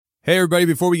Hey everybody,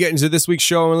 before we get into this week's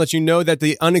show, I want to let you know that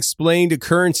the Unexplained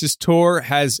Occurrences Tour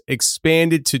has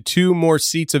expanded to 2 more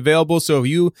seats available. So if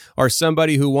you are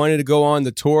somebody who wanted to go on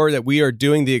the tour, that we are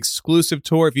doing the exclusive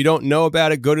tour. If you don't know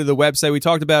about it, go to the website. We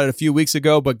talked about it a few weeks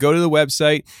ago, but go to the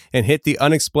website and hit the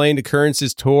Unexplained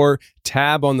Occurrences Tour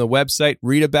tab on the website.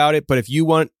 Read about it. But if you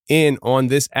want in on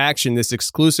this action, this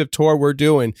exclusive tour we're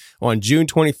doing on June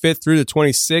 25th through the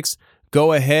 26th,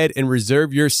 go ahead and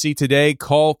reserve your seat today.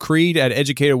 Call Creed at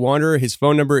Educated Wanderer. His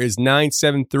phone number is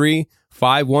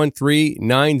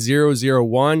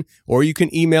 973-513-9001, or you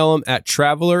can email him at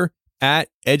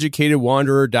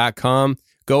traveler@educatedwanderer.com.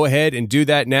 Go ahead and do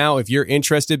that now if you're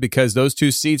interested, because those 2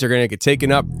 seats are going to get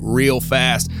taken up real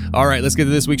fast. All right, let's get to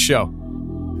this week's show.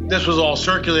 This was all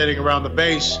circulating around the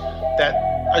base that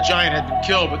a giant had been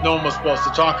killed, but no one was supposed to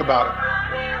talk about it.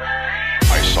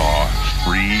 I saw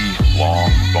 3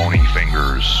 long, bony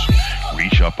fingers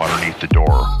reach up underneath the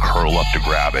door, curl up to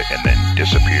grab it, and then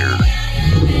disappear.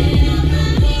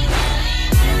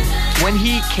 When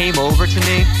he came over to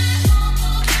me,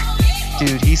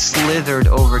 dude, he slithered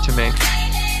over to me.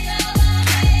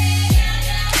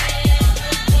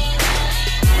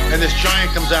 And this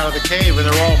giant comes out of the cave, and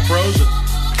they're all frozen.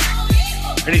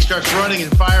 And he starts running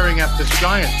and firing at this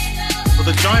giant. Well,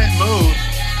 the giant moves.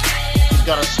 He's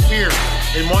got a spear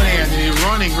in one hand, and he's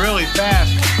running really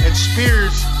fast and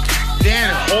spears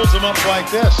Dan and holds him up like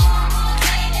this.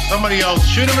 Somebody yells,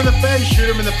 shoot him in the face, shoot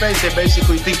him in the face. They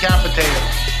basically decapitate him.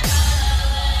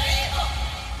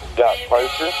 Got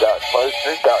closer.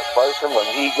 When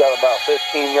he got about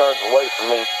 15 yards away from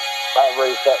me, I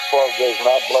raised that 12 gauge and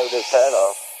I blowed his head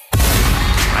off.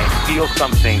 I feel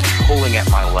something pulling at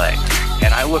my leg,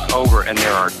 and I look over and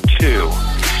there are 2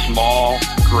 small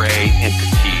gray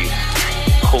entities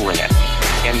pulling at me.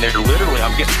 And they're literally,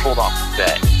 I'm getting pulled off the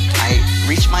bed. I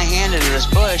reached my hand into this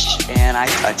bush and I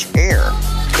touched air.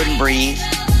 Couldn't breathe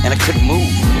and I couldn't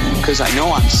move because I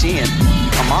know I'm seeing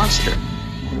a monster.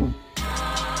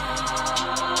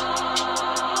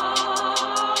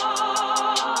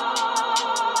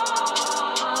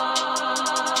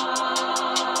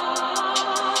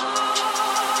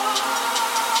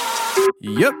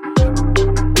 Yep.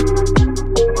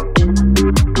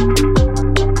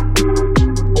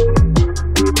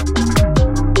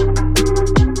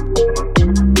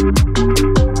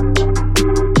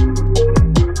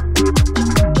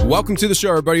 Welcome to the show,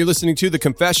 everybody. You're listening to The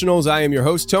Confessionals. I am your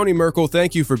host, Tony Merkel.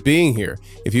 Thank you for being here.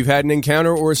 If you've had an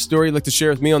encounter or a story you'd like to share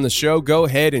with me on the show, go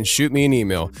ahead and shoot me an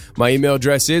email. My email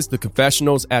address is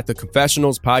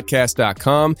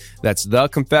theconfessionals@theconfessionalspodcast.com. That's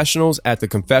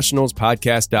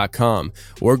theconfessionals@theconfessionalspodcast.com.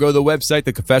 Or go to the website,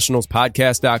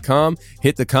 theconfessionalspodcast.com,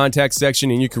 hit the contact section,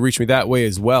 and you can reach me that way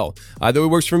as well. Either way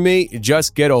works for me,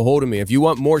 just get a hold of me. If you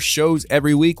want more shows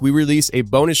every week, we release a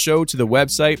bonus show to the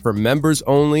website for members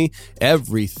only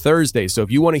every Thursday. So if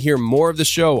you want to hear more of the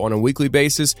show on a weekly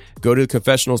basis, go to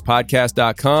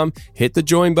confessionalspodcast.com, hit the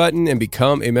join button, and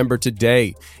become a member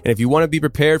today. And if you want to be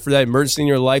prepared for that emergency in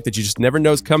your life that you just never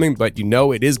know is coming, but you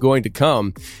know it is going to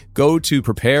come, go to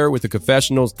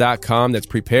preparewiththeconfessionals.com. That's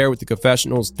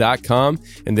preparewiththeconfessionals.com.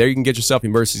 And there you can get yourself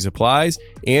emergency supplies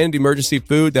and emergency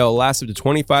food that will last up to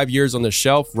 25 years on the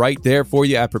shelf right there for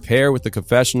you at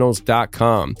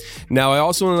preparewiththeconfessionals.com. Now, I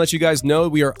also want to let you guys know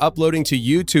we are uploading to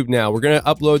YouTube now. We're going to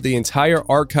upload the entire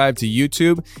archive to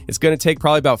YouTube. It's going to take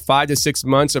probably about 5 to 6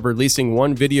 months of releasing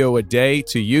 1 video a day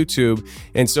to YouTube.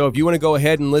 And so if you want to go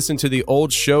ahead and listen to the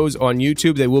old shows on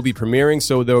YouTube, they will be premiering.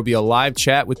 So there will be a live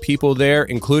chat with people there,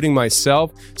 including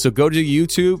myself. So go to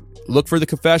YouTube, look for The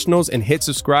Confessionals, and hit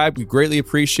subscribe. We greatly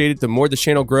appreciate it. The more the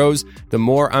channel grows, the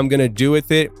more I'm going to do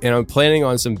with it. And I'm planning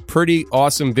on some pretty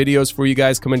awesome videos for you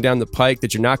guys coming down the pike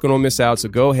that you're not going to miss out. So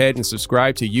go ahead and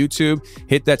subscribe to YouTube.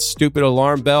 Hit that stupid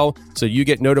alarm bell so you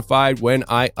get notified when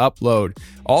I upload.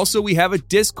 Also, we have a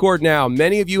Discord now.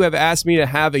 Many of you have asked me to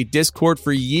have a Discord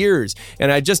for years,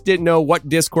 and I just didn't know what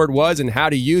Discord was and how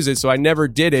to use it, so I never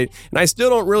did it. And I still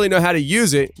don't really know how to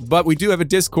use it, but we do have a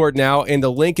Discord now, and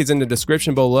the link is in the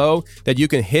description below that you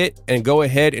can hit and go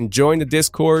ahead and join the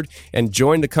Discord and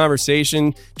join the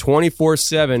conversation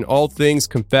 24/7, all things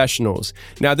confessionals.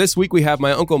 Now, this week we have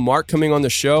my Uncle Mark coming on the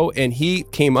show, and he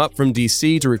came up from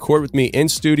DC to record with me in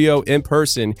studio, in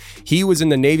person. He was in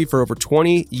the Navy for over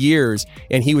 20 years,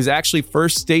 and he was actually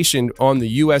first stationed on the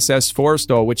USS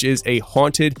Forrestal, which is a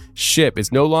haunted ship.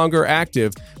 It's no longer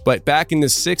active, but back in the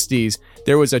 60s,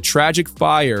 there was a tragic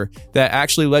fire that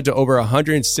actually led to over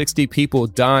 160 people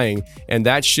dying, and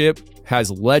that ship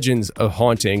has legends of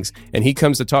hauntings, and he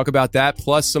comes to talk about that,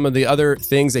 plus some of the other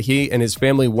things that he and his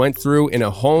family went through in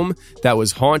a home that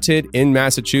was haunted in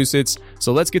Massachusetts.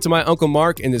 So let's get to my Uncle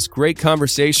Mark and this great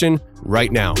conversation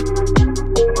right now.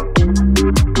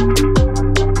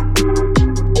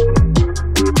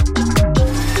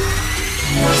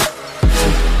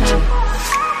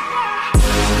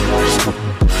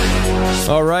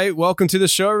 welcome to the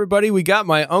show, everybody. We got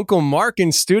my Uncle Mark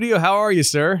in studio. How are you,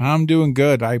 sir? I'm doing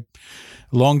good.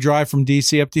 Long drive from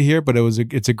DC up to here, but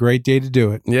it's a great day to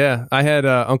do it. Yeah, I had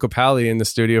Uncle Pally in the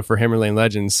studio for Hammer Lane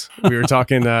Legends. We were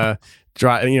talking,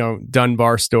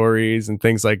 Dunbar stories and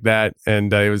things like that,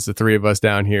 and it was the three of us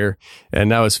down here,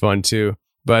 and that was fun too.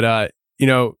 But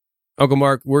Uncle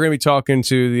Mark, we're going to be talking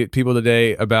to the people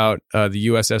today about the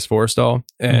USS Forrestal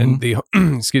and the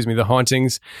the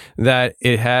hauntings that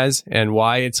it has and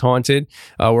why it's haunted.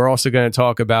 We're also going to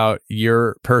talk about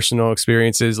your personal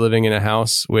experiences living in a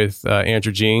house with Aunt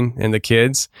Jean and the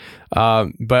kids.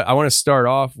 But I want to start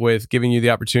off with giving you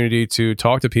the opportunity to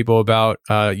talk to people about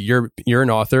you're an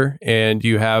author and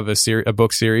you have a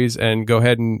book series, and go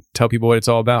ahead and tell people what it's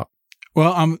all about.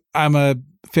 Well, I'm a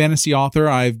fantasy author.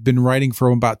 I've been writing for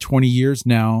about 20 years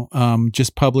now.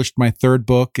 Just published my third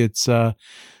book. It's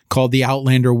called The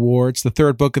Outlander War. It's the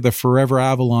third book of the Forever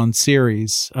Avalon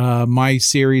series. My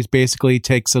series basically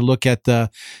takes a look at the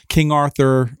King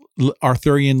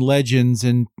Arthurian legends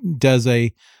and does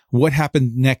a what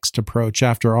happened next approach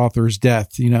after Arthur's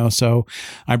death, So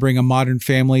I bring a modern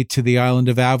family to the island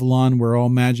of Avalon where all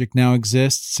magic now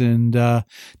exists, and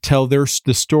tell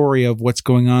the story of what's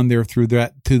going on there through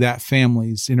that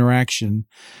family's interaction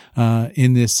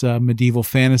in this medieval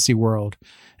fantasy world.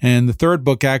 And the third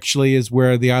book actually is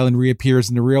where the island reappears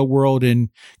in the real world and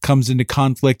comes into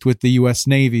conflict with the U.S.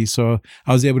 Navy. So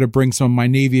I was able to bring some of my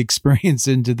Navy experience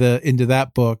into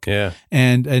that book,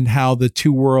 and how the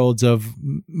two worlds of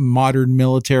modern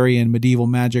military and medieval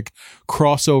magic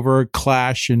cross over,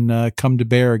 clash, and come to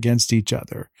bear against each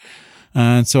other.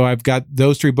 And so I've got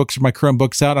those three books are my current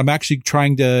books out. I'm actually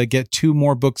trying to get 2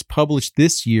 more books published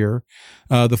this year.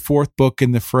 The fourth book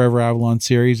in the Forever Avalon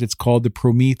series, it's called The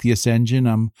Prometheus Engine.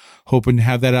 I'm hoping to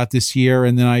have that out this year.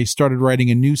 And then I started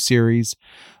writing a new series,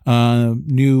 I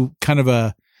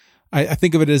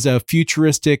think of it as a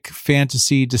futuristic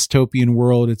fantasy dystopian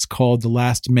world. It's called The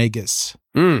Last Magus.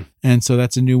 And so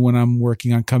that's a new one I'm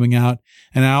working on coming out.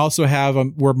 And I also have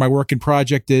where my working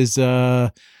project is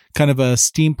kind of a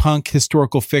steampunk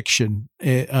historical fiction.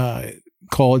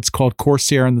 It's called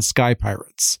Corsair and the Sky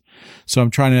Pirates. So I'm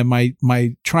trying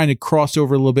to cross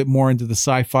over a little bit more into the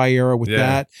sci-fi era with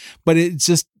that. But it's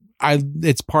just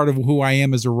it's part of who I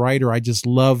am as a writer. I just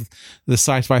love the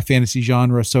sci-fi fantasy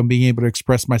genre. So being able to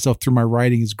express myself through my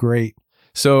writing is great.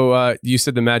 So you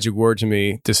said the magic word to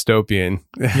me, dystopian.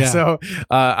 Yeah. So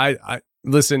I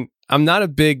listen, I'm not a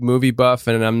big movie buff,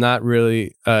 and I'm not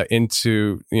really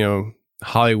into,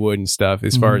 Hollywood and stuff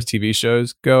as far as TV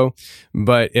shows go.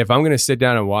 But if I'm going to sit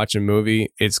down and watch a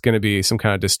movie, it's going to be some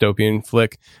kind of dystopian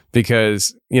flick,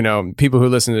 because, people who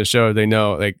listen to the show, they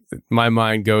know, like, my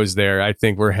mind goes there. I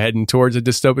think we're heading towards a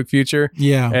dystopic future.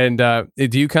 Yeah. And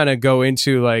do you kind of go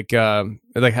into like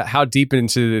how deep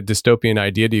into the dystopian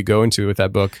idea do you go into with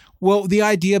that book? Well, the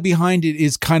idea behind it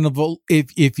is kind of,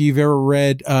 if you've ever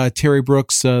read Terry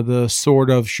Brooks' The Sword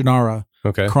of Shannara,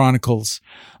 Chronicles.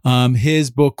 His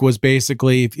book was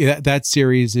basically that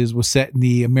series was set in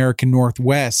the American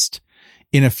Northwest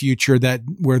in a future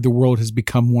where the world has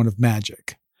become one of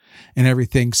magic and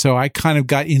everything. So I kind of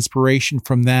got inspiration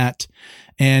from that,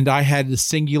 and I had a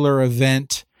singular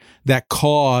event that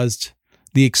caused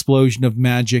the explosion of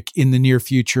magic in the near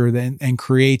future, and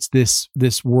creates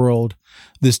this world,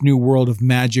 this new world of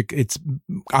magic.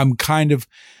 I'm kind of,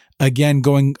 again,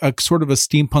 going a sort of a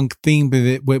steampunk theme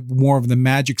with more of the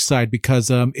magic side, because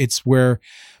it's where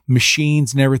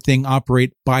machines and everything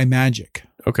operate by magic.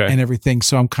 And everything.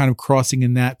 So I'm kind of crossing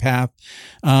in that path.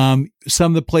 Some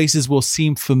of the places will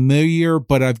seem familiar,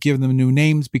 but I've given them new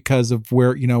names because of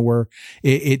where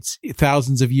it's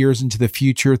thousands of years into the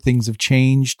future. Things have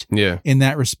changed in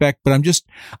that respect. But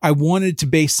I wanted to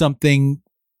base something,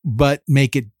 but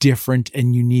make it different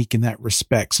and unique in that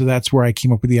respect. So that's where I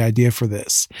came up with the idea for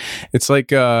this. It's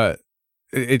like,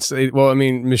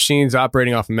 machines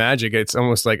operating off of magic. It's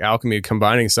almost like alchemy,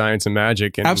 combining science and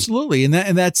magic. And absolutely. And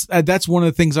that's one of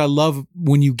the things I love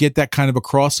when you get that kind of a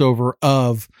crossover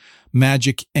of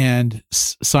magic and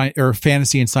or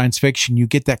fantasy and science fiction. You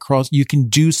get that you can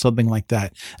do something like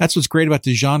that. That's what's great about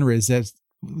the genre, is that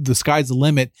the sky's the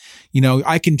limit.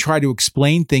 I can try to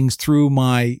explain things through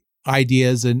my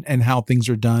ideas and how things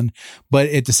are done, but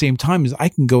at the same time, is I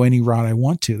can go any route I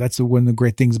want to. That's one of the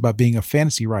great things about being a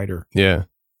fantasy writer. Yeah.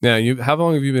 How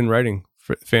long have you been writing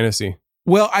fantasy?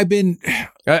 Well, I've been,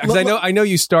 because I know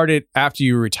you started after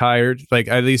you retired, like,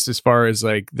 at least as far as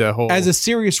like the whole, as a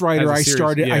serious writer, I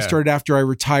started after I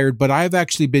retired, but I've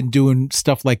actually been doing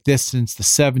stuff like this since the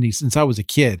 70s, since I was a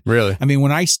kid. Really? I mean,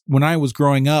 when I was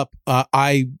growing up,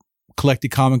 I collected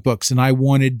comic books, and I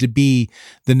wanted to be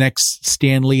the next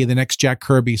Stan Lee, the next Jack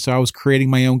Kirby. So I was creating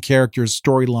my own characters,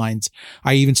 storylines.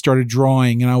 I even started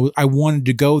drawing, and I wanted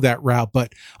to go that route,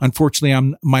 but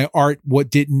unfortunately, my art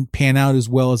didn't pan out as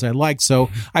well as I liked. So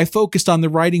I focused on the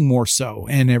writing more so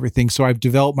and everything. So I've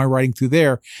developed my writing through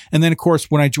there. And then, of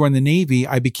course, when I joined the Navy,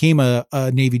 I became a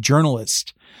Navy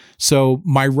journalist. So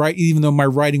even though my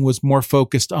writing was more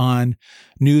focused on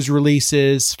news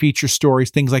releases, feature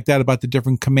stories, things like that about the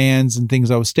different commands and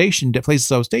things I was stationed at,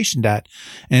 places I was stationed at,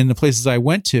 and the places I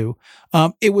went to,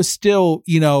 it was still,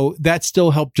 that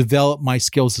still helped develop my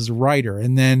skills as a writer.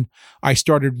 And then I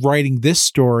started writing this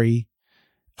story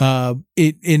during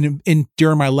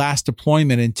my last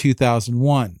deployment in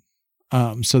 2001.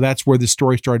 So that's where the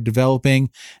story started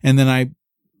developing, and then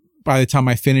by the time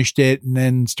I finished it and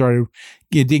then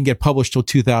it didn't get published till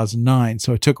 2009.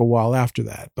 So it took a while after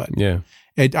that, but yeah,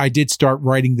 I did start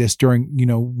writing this during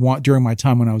my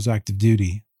time when I was active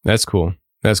duty. That's cool.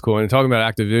 And talking about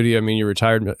active duty, I mean, you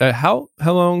retired. How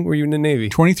long were you in the Navy?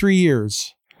 23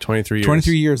 years.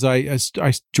 23 years. I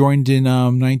joined in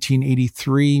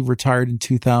 1983, retired in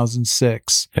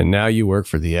 2006. And now you work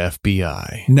for the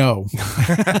FBI. No.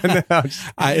 No,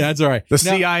 that's all right. The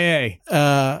CIA.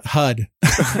 HUD.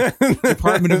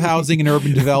 Department of Housing and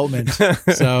Urban Development.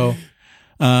 So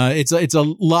it's a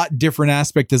lot different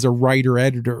aspect as a writer,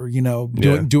 editor,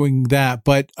 doing that.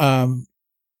 But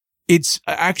it's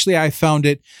actually, I found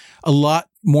it a lot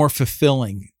more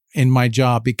fulfilling in my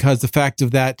job, because the fact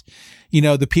of that,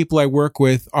 the people I work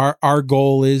with, our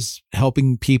goal is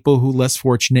helping people who less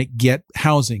fortunate get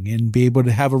housing and be able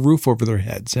to have a roof over their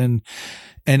heads. And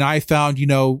I found,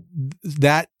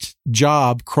 that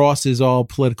job crosses all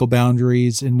political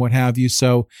boundaries and what have you.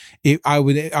 So I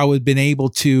would have been able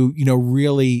to,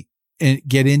 really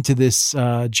get into this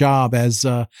job as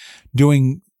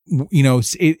doing,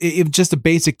 it just a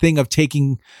basic thing of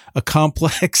taking a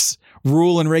complex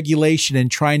rule and regulation and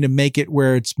trying to make it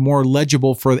where it's more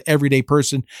legible for the everyday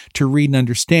person to read and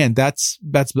understand. That's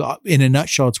in a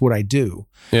nutshell, it's what I do.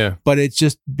 Yeah. But it's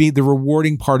just the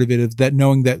rewarding part of it, of that,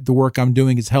 knowing that the work I'm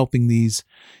doing is helping these,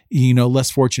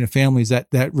 less fortunate families, that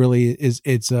really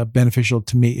it's beneficial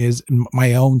to me, is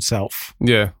my own self.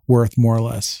 Yeah. Worth, more or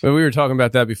less. But we were talking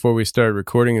about that before we started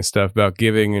recording and stuff, about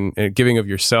giving and giving of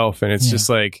yourself. And it's just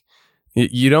like,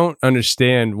 you don't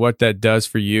understand what that does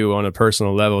for you on a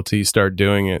personal level till you start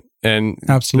doing it. And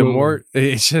absolutely, the more,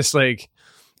 it's just like,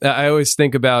 I always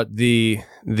think about the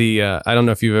I don't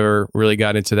know if you've ever really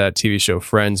got into that TV show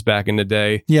Friends back in the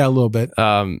day. Yeah, a little bit.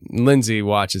 Lindsay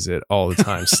watches it all the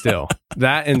time still.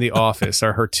 That and The Office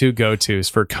are her two go-tos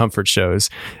for comfort shows.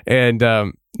 And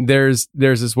there's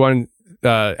this one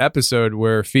episode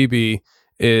where Phoebe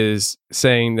is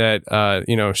saying that,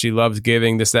 she loves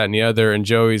giving, this, that, and the other. And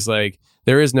Joey's like,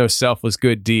 there is no selfless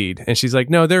good deed. And she's like,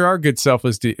 no, there are good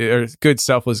selfless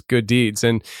good deeds.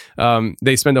 And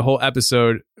they spend a whole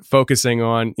episode focusing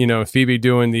on, Phoebe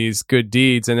doing these good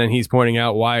deeds. And then he's pointing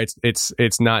out why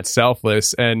it's not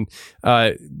selfless. And,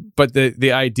 but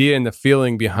the idea and the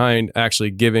feeling behind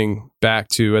actually giving back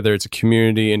to, whether it's a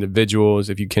community, individuals,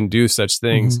 if you can do such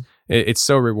things, it's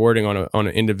so rewarding on an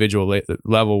individual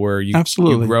level, where you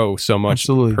grow so much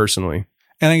personally.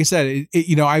 And like I said,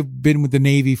 I've been with the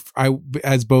Navy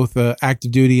as both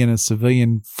active duty and a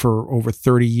civilian for over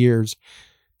 30 years.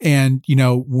 And,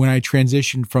 when I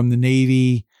transitioned from the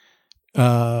Navy,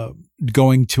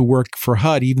 going to work for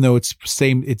HUD, even though it's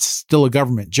still a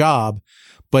government job,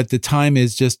 but the time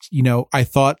is just, I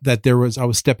thought that I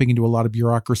was stepping into a lot of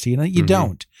bureaucracy, and you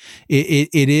don't. It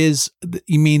is,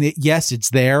 yes,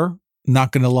 it's there.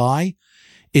 Not going to lie.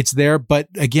 It's there, but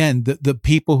again, the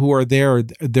people who are there,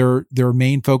 their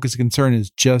main focus and concern is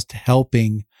just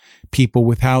helping people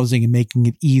with housing and making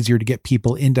it easier to get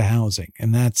people into housing,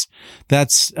 and that's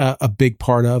a big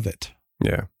part of it.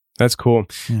 Yeah, that's cool.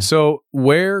 Yeah. So,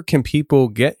 where can people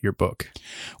get your book?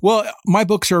 Well, my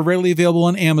books are readily available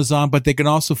on Amazon, but they can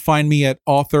also find me at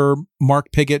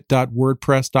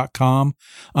authormarkpiggott.wordpress.com.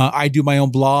 I do my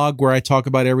own blog where I talk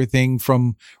about everything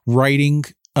from writing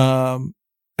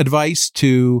advice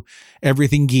to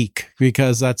everything geek,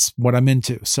 because that's what I'm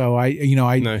into. So I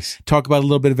nice. Talk about a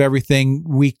little bit of everything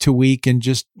week to week, and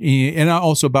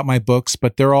also about my books,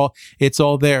 but it's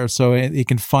all there. So you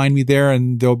can find me there,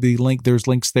 and there's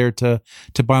links there to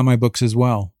buy my books as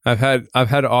well. I've had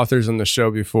authors on the show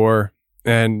before,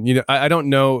 and I don't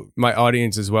know my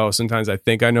audience as well. Sometimes I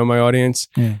think I know my audience.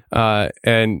 Yeah.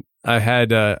 And I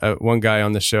had one guy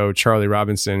on the show, Charlie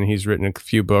Robinson. He's written a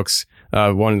few books.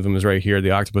 One of them is right here,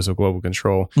 The Octopus of Global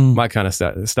Control, my kind of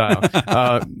style.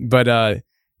 But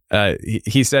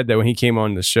he said that when he came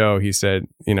on the show, he said,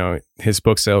 his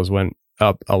book sales went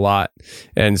up a lot.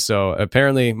 And so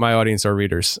apparently my audience are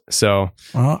readers. So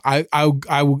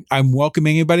I'm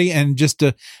welcoming anybody. And just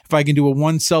if I can do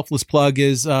one selfless plug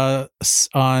is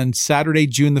on Saturday,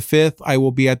 June the 5th, I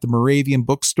will be at the Moravian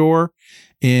Bookstore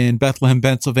in Bethlehem,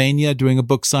 Pennsylvania, doing a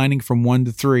book signing from 1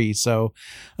 to 3. So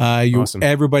awesome.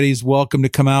 Everybody's welcome to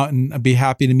come out, and I'd be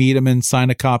happy to meet them and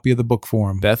sign a copy of the book for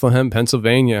them. Bethlehem,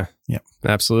 Pennsylvania. Yep.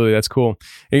 Absolutely. That's cool.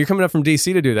 And you're coming up from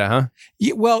DC to do that, huh?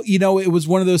 Yeah, well, it was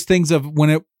one of those things of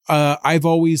when I've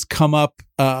always come up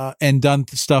and done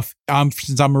stuff.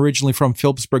 Since I'm originally from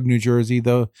Phillipsburg, New Jersey,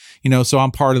 though, so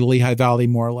I'm part of the Lehigh Valley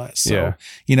more or less. So,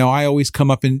 yeah. I always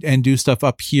come up and do stuff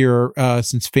up here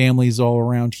since family's all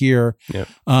around here. Yep.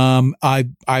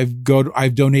 I've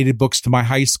donated books to my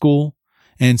high school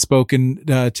and spoken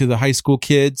to the high school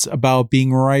kids about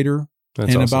being a writer.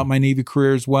 That's and awesome. about my Navy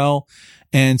career as well.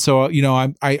 And so,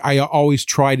 I always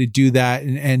try to do that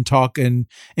and talk and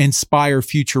inspire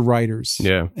future writers.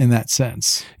 Yeah. In that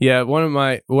sense. Yeah. One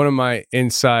of my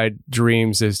inside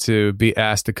dreams is to be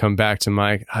asked to come back to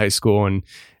my high school and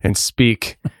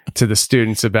speak to the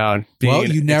students about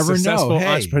being a successful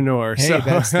entrepreneur. Hey, so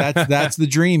that's the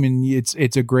dream, and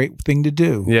it's a great thing to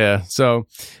do. Yeah. So,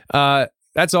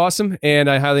 that's awesome. And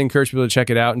I highly encourage people to check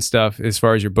it out and stuff. As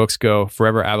far as your books go,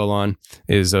 Forever Avalon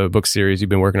is a book series you've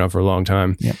been working on for a long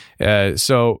time. Yep.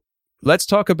 So let's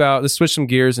switch some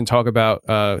gears and talk about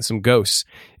some ghosts.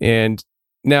 And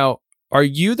now, are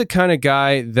you the kind of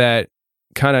guy that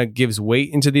kind of gives weight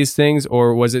into these things,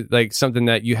 or was it like something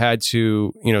that you had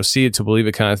to, see it to believe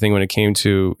it kind of thing when it came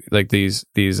to like these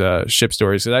ship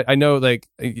stories? I know, like,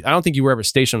 I don't think you were ever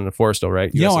stationed on the Forrestal, right?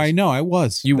 No, I know I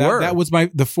was. You were. That was the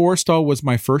Forrestal was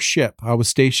my first ship. I was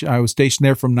stationed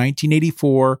there from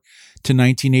 1984 to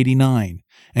 1989,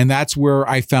 and that's where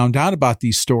I found out about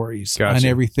these stories and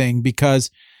everything. Because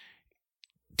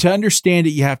to understand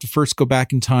it, you have to first go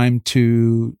back in time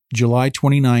to July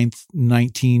 29th,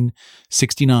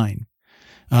 1969.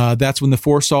 That's when the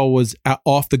Forrestal was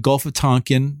off the Gulf of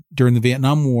Tonkin during the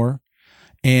Vietnam War,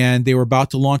 and they were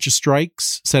about to launch a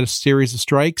series of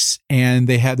strikes, and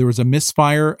there was a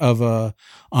misfire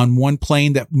on one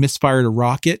plane that misfired a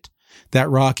rocket. That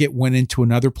rocket went into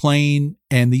another plane,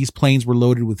 and these planes were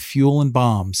loaded with fuel and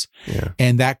bombs. Yeah.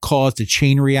 And that caused a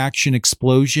chain reaction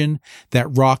explosion that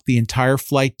rocked the entire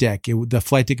flight deck. The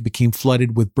flight deck became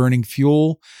flooded with burning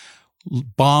fuel.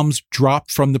 Bombs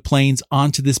dropped from the planes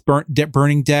onto this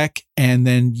burning deck, and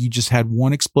then you just had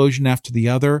one explosion after the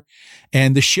other.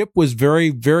 And the ship was very,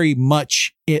 very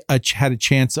much had a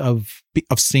chance of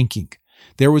sinking.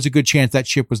 There was a good chance that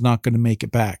ship was not going to make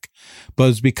it back. But it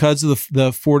was because of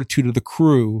the fortitude of the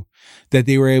crew that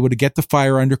they were able to get the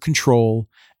fire under control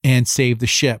and save the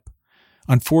ship.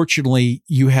 Unfortunately,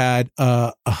 you had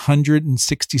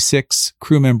 166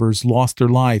 crew members lost their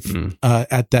life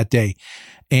at that day.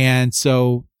 And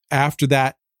so after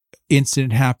that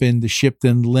incident happened, the ship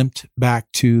then limped back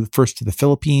first to the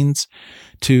Philippines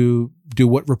to do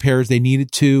what repairs they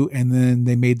needed to, and then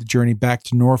they made the journey back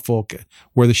to Norfolk,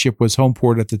 where the ship was home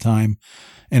port at the time,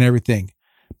 and everything.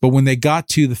 But when they got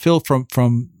to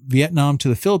from Vietnam to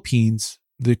the Philippines,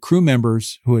 the crew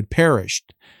members who had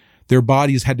perished, their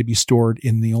bodies had to be stored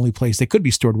in the only place they could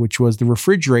be stored, which was the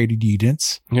refrigerated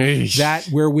units. Yeesh. That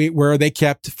where they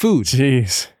kept food.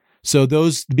 Jeez. So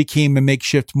those became a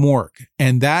makeshift morgue.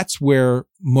 And that's where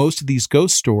most of these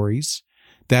ghost stories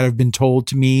that have been told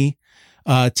to me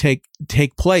take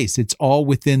place. It's all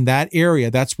within that area.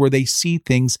 That's where they see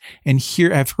things and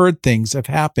have heard things have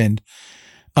happened.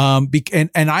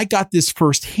 And I got this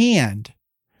firsthand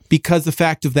because the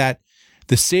fact of that,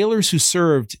 the sailors who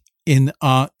served in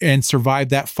and survived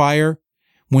that fire,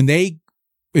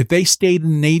 if they stayed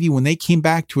in the Navy, when they came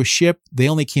back to a ship, they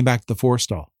only came back to the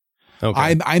Forrestal.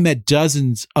 Okay. I met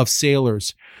dozens of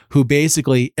sailors who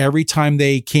basically every time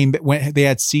they they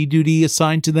had sea duty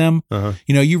assigned to them. Uh-huh.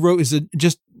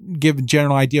 Just give a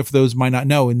general idea for those who might not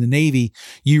know. In the Navy,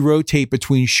 you rotate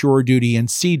between shore duty and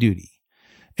sea duty.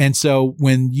 And so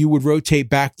when you would rotate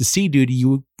back to sea duty, you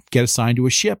would get assigned to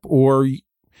a ship or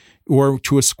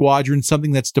to a squadron,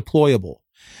 something that's deployable.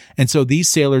 And so these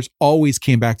sailors always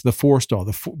came back to the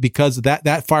Forrestal because of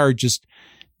that fire just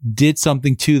did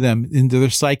something to them, into their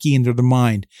psyche, into their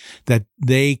mind, that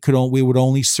we would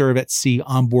only serve at sea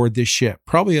on board this ship.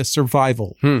 Probably a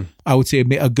survival. I would say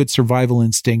a good survival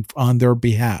instinct on their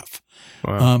behalf.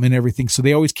 Wow. And everything. So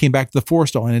they always came back to the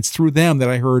Forrestal, and it's through them that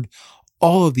I heard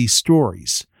all of these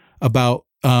stories about,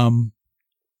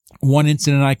 one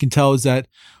incident I can tell is that,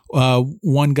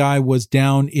 one guy was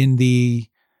down in the,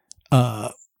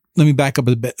 let me back up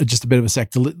just a bit of a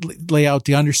sec to lay out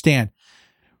to understand.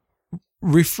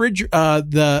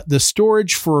 the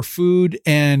storage for food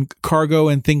and cargo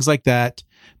and things like that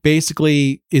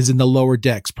basically is in the lower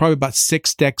decks, probably about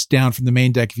 6 decks down from the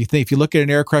main deck. If you look at an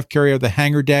aircraft carrier, the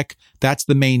hangar deck, that's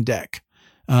the main deck.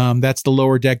 That's the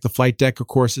lower deck. The flight deck, of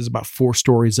course, is about 4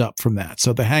 stories up from that.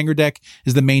 So the hangar deck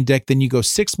is the main deck. Then you go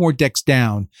 6 more decks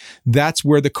down. That's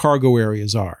where the cargo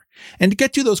areas are. And to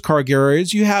get to those cargo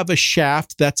areas, you have a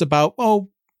shaft that's about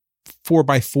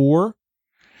 4x4.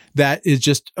 That is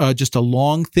just a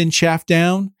long, thin shaft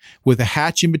down with a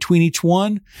hatch in between each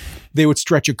one. They would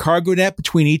stretch a cargo net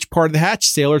between each part of the hatch.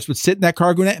 Sailors would sit in that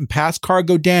cargo net and pass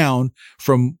cargo down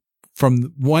from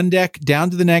one deck down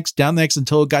to the next, down the next,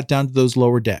 until it got down to those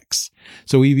lower decks.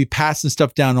 So we'd be passing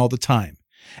stuff down all the time.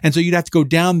 And so you'd have to go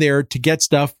down there to get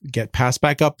stuff, get passed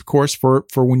back up, of course, for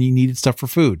when you needed stuff for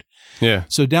food. Yeah.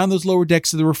 So down those lower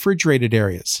decks are the refrigerated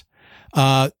areas.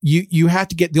 You have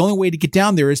to get, the only way to get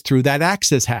down there is through that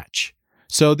access hatch.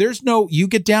 So you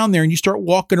get down there and you start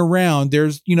walking around.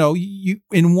 There's, you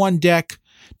in one deck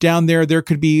down there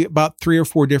could be about 3 or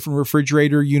 4 different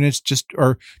refrigerator units,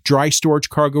 or dry storage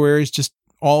cargo areas, just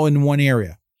all in one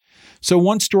area. So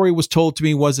one story was told to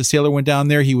me was a sailor went down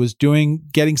there. He was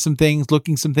getting some things,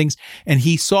 looking some things, and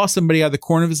he saw somebody out of the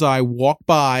corner of his eye walk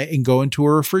by and go into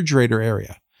a refrigerator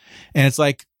area. And it's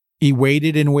like, he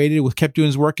waited and waited, kept doing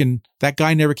his work, and that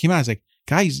guy never came out. I was like,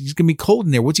 guy, he's going to be cold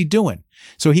in there. What's he doing?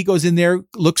 So he goes in there,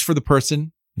 looks for the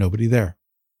person. Nobody there.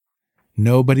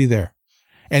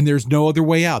 And there's no other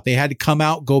way out. They had to come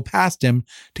out, go past him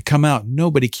to come out.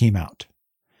 Nobody came out.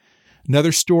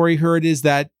 Another story heard is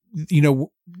that,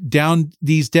 down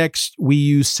these decks, we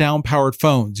use sound-powered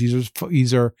phones.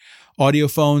 These are audio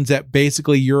phones that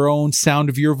basically your own sound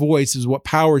of your voice is what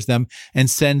powers them and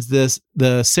sends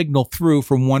the signal through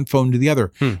from one phone to the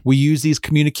other. We use these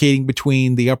communicating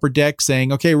between the upper deck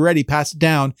saying, okay, ready, pass it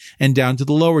down, and down to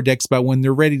the lower decks about when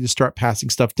they're ready to start passing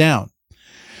stuff down.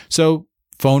 So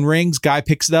phone rings, guy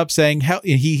picks it up saying, help,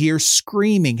 and he hears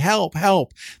screaming, help,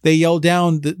 help. They yell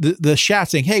down the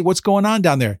shaft saying, hey, what's going on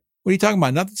down there? What are you talking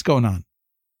about? Nothing's going on.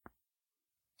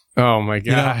 Oh my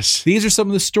gosh. These are some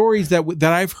of the stories that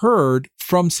I've heard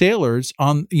from sailors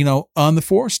on the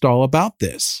Forrestal about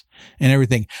this and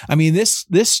everything. I mean, this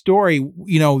story,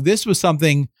 this was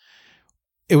something,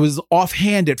 it was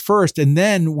offhand at first. And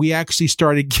then we actually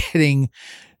started getting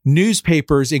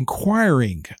newspapers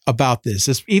inquiring about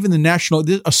this. Even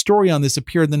a story on this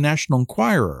appeared in the National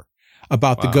Enquirer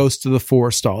about the ghosts of the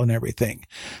Forrestal and everything.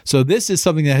 So this is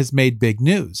something that has made big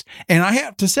news. And I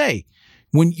have to say,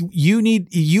 when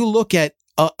you look at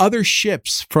other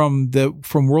ships from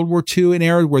World War II and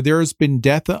era where there has been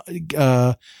death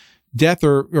or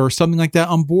something like that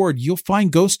on board, you'll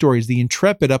find ghost stories. The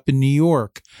Intrepid up in New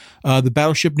York, the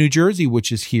battleship New Jersey,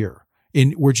 which is here,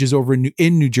 which is over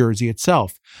in New Jersey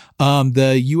itself.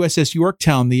 The USS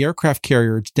Yorktown, the aircraft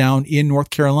carrier, it's down in North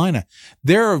Carolina.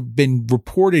 There have been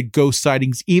reported ghost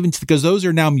sightings, even because those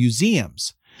are now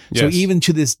museums. Yes. So even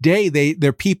to this day, there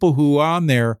are people who are on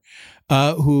there,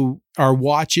 who are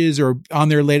watches or on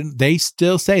there later. They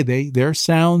still say there are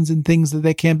sounds and things that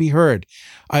they can be heard.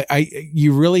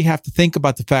 You really have to think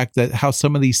about the fact that how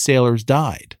some of these sailors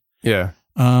died. Yeah.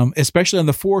 Especially on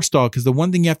the Forrestal, because the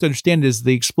one thing you have to understand is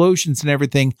the explosions and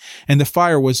everything and the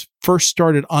fire was first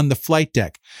started on the flight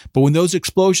deck. But when those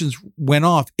explosions went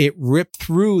off, it ripped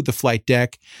through the flight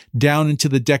deck down into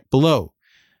the deck below.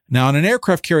 Now, on an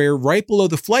aircraft carrier, right below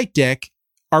the flight deck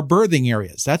are berthing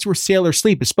areas. That's where sailors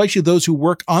sleep, especially those who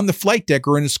work on the flight deck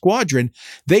or in a squadron.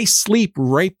 They sleep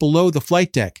right below the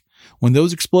flight deck. When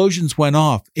those explosions went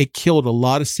off, it killed a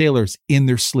lot of sailors in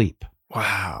their sleep.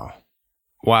 Wow.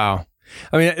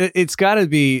 I mean, it's got to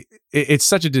be, it's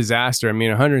such a disaster. I mean,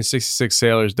 166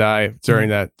 sailors die during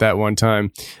that one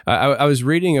time. I was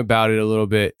reading about it a little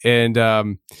bit.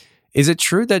 And is it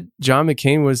true that John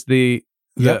McCain was the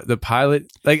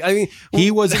pilot? Like, I mean,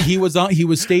 he was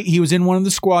in one of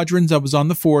the squadrons that was on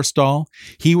the Forrestal.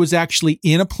 He was actually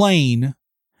in a plane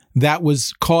that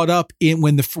was caught up in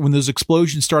when those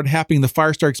explosions started happening, the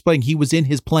fire started exploding. He was in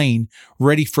his plane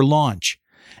ready for launch.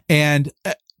 And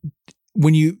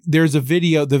there's a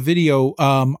video,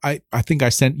 I think I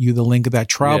sent you the link of that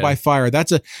Trial by Fire.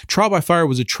 Trial by Fire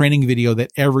was a training video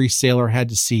that every sailor had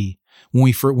to see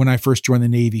when I first joined the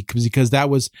Navy, because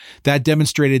that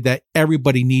demonstrated that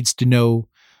everybody needs to know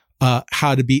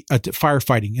how to be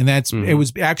firefighting. And it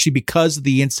was actually because of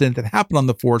the incident that happened on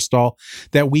the Forrestal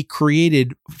that we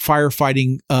created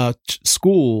firefighting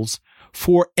schools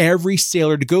for every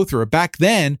sailor to go through. Back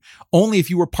then, only if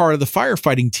you were part of the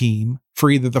firefighting team for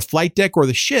either the flight deck or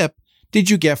the ship did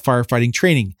you get firefighting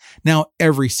training. Now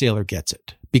every sailor gets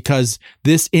it, because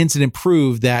this incident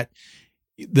proved that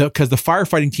because the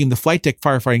firefighting team, the flight deck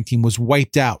firefighting team, was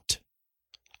wiped out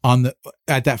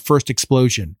at that first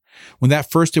explosion. When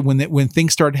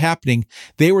things started happening,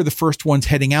 they were the first ones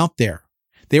heading out there.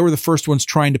 They were the first ones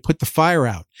trying to put the fire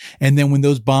out. And then when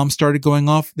those bombs started going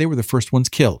off, they were the first ones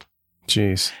killed.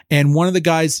 Jeez. And one of the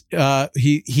guys,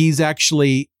 he's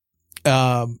actually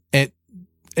an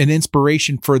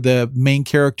inspiration for the main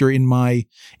character in my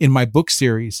book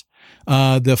series.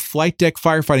 The flight deck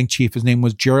firefighting chief, his name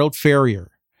was Gerald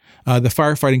Ferrier. The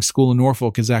firefighting school in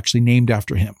Norfolk is actually named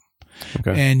after him.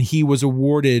 Okay. And he was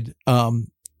awarded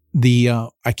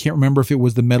I can't remember if it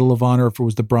was the Medal of Honor or if it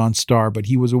was the Bronze Star, but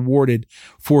he was awarded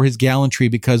for his gallantry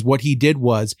because what he did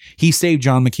was he saved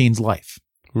John McCain's life.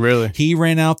 Really? He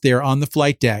ran out there on the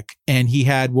flight deck and he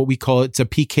had what we call it's a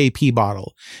PKP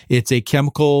bottle. It's a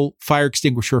chemical fire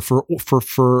extinguisher for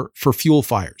fuel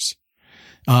fires.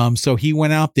 So he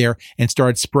went out there and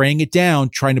started spraying it down,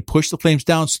 trying to push the flames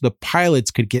down so the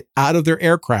pilots could get out of their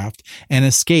aircraft and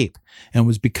escape. And it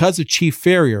was because of Chief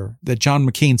Ferrier that John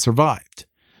McCain survived.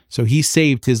 So he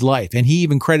saved his life. And he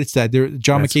even credits that.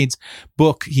 John McCain's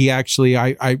book, he actually,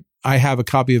 I have a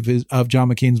copy of John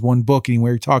McCain's one book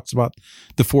where he talks about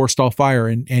the Forrestal fire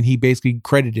and he basically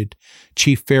credited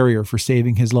Chief Ferrier for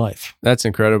saving his life. That's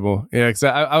incredible. Yeah, because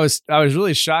I was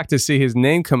really shocked to see his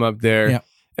name come up there. Yeah.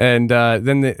 And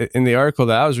then in the article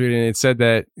that I was reading, it said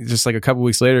that just like a couple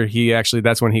weeks later,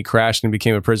 that's when he crashed and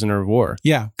became a prisoner of war.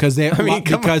 Yeah, because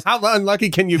how unlucky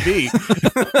can you be?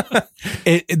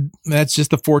 That's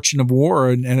just the fortune of war,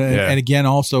 and again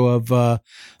also of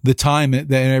the time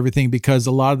and everything. Because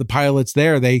a lot of the pilots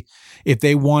there, if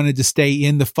they wanted to stay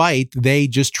in the fight, they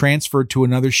just transferred to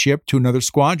another ship, to another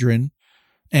squadron,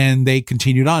 and they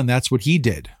continued on. That's what he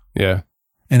did. Yeah,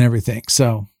 and everything.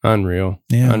 So unreal.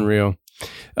 Yeah, unreal.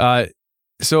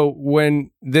 So when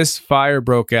this fire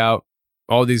broke out,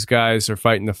 all these guys are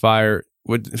fighting the fire.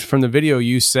 From the video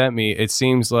you sent me, it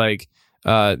seems like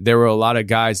there were a lot of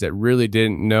guys that really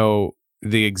didn't know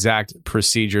the exact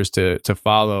procedures to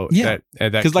follow. Yeah,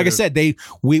 because like I said,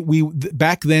 we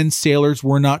back then sailors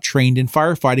were not trained in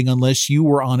firefighting unless you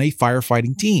were on a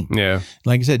firefighting team. Yeah,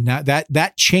 like I said, now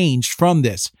that changed from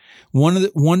this.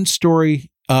 One story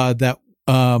that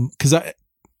because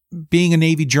being a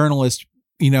Navy journalist,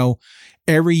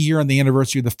 every year on the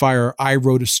anniversary of the fire, I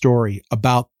wrote a story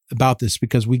about this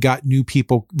because we got new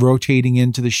people rotating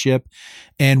into the ship.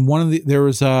 And one of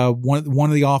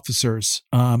the officers,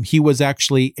 he was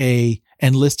actually a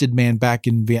enlisted man back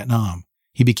in Vietnam.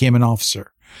 He became an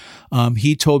officer.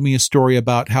 He told me a story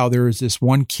about how there was this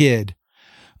one kid,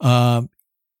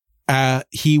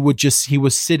 he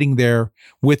was sitting there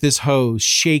with his hose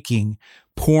shaking,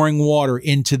 pouring water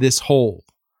into this hole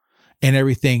and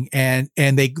everything. And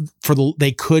they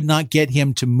could not get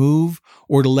him to move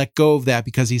or to let go of that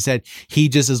because he said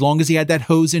as long as he had that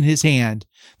hose in his hand,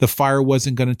 the fire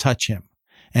wasn't going to touch him.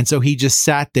 And so he just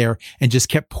sat there and just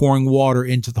kept pouring water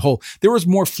into the hole. There was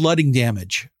more flooding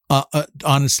damage,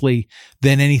 honestly,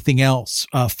 than anything else,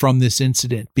 from this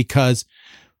incident because,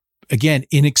 again,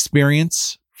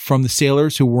 inexperience from the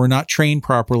sailors who were not trained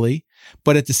properly.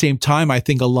 But at the same time, I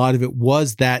think a lot of it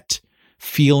was that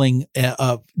feeling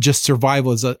of just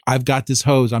survival. I've got this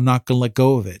hose, I'm not going to let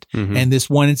go of it. Mm-hmm. And this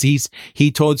one,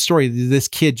 he told the story. This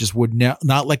kid just would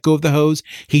not let go of the hose.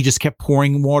 He just kept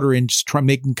pouring water in, just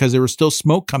because there was still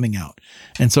smoke coming out.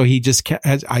 And so he just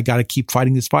I got to keep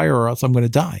fighting this fire or else I'm going to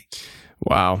die.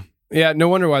 Wow. Yeah, no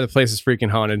wonder why the place is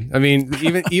freaking haunted. I mean,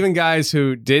 even guys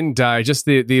who didn't die, just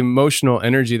the emotional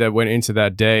energy that went into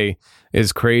that day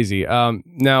is crazy.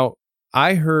 Now,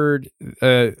 I heard,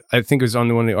 I think it was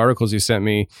on one of the articles you sent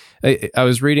me, I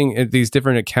was reading these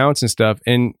different accounts and stuff,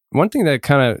 and one thing that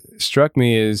kind of struck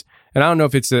me is, and I don't know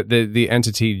if it's the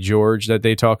entity George that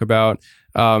they talk about,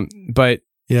 but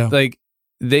yeah, like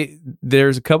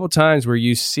there's a couple times where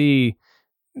you see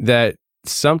that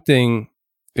something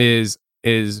is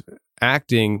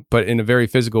acting, but in a very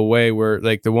physical way, where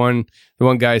like the one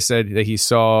guy said that he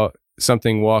saw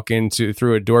something walk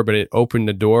through a door, but it opened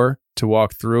the door to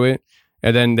walk through it.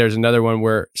 And then there's another one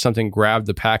where something grabbed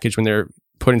the package when they're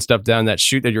putting stuff down, that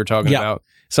chute that you were talking about.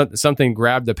 Something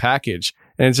grabbed the package.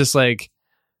 And it's just like,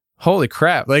 holy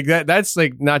crap. Like that's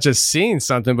like not just seeing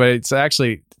something, but it's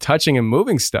actually touching and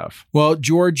moving stuff. Well,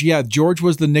 George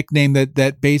was the nickname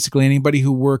that basically anybody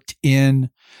who worked on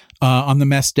the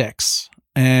mess decks.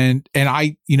 And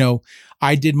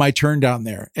I did my turn down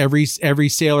there. Every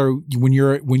sailor, when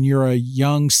you're a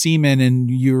young seaman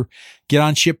and you're get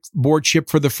on board ship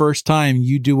for the first time,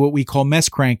 you do what we call mess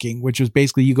cranking, which is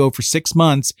basically you go for 6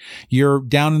 months, you're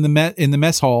down in the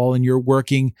mess hall and you're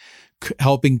working,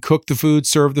 helping cook the food,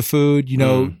 serve the food,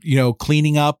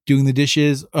 cleaning up, doing the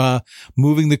dishes,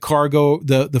 moving the cargo,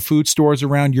 the food stores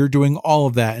around. You're doing all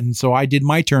of that. And so I did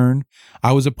my turn.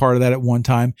 I was a part of that at one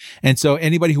time. And so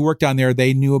anybody who worked down there,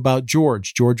 they knew about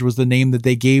George. George was the name that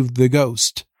they gave the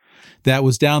ghost that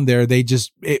was down there. They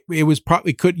just, it was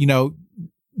probably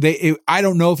I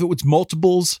don't know if it was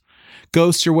multiples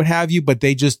ghosts or what have you, but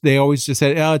they always just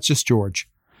said, oh, it's just George.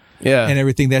 Yeah. And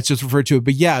everything that's just referred to it.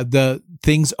 But yeah, the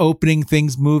things opening,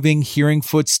 things moving, hearing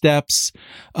footsteps,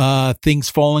 things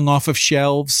falling off of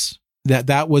shelves.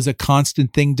 That was a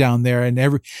constant thing down there.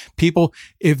 And people,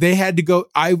 if they had to go,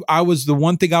 I was the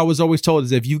one thing I was always told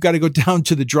is if you've got to go down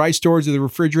to the dry storage or the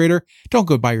refrigerator, don't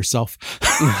go by yourself.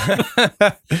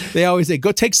 They always say,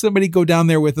 go take somebody, go down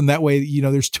there with them. That way,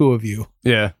 there's two of you.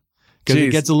 Yeah. Because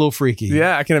it gets a little freaky.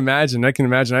 Yeah, I can imagine.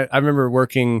 I remember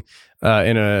working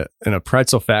in a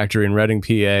pretzel factory in Reading,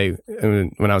 PA,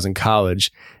 when I was in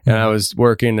college, and I was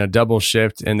working a double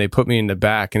shift, and they put me in the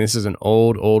back. And this is an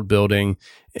old building,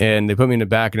 and they put me in the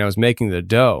back, and I was making the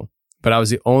dough, but I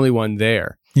was the only one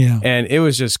there. Yeah, and it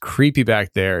was just creepy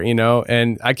back there,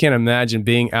 And I can't imagine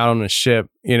being out on a ship,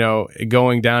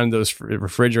 going down those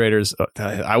refrigerators.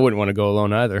 I wouldn't want to go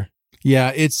alone either.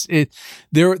 Yeah,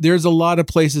 there's a lot of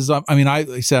places. I mean, like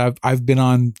I said, I've been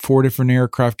on 4 different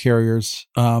aircraft carriers,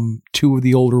 2 of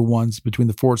the older ones between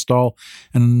the Forrestal,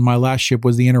 and my last ship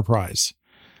was the Enterprise,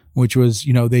 which was,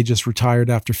 they just retired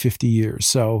after 50 years.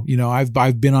 So,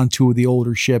 I've been on 2 of the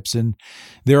older ships, and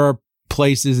there are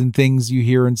places and things you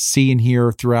hear and see and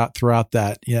hear throughout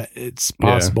that. Yeah, it's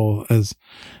possible as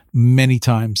many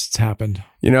times it's happened.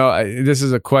 This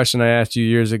is a question I asked you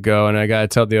years ago, and I got to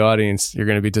tell the audience, you're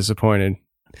going to be disappointed.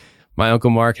 My Uncle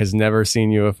Mark has never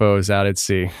seen UFOs out at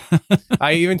sea.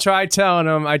 I even tried telling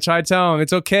him,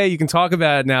 it's okay, you can talk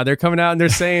about it now. They're coming out and they're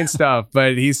saying stuff,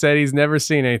 but he said he's never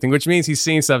seen anything, which means he's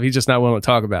seen stuff. He's just not willing to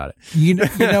talk about it. You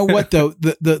know what though?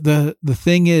 The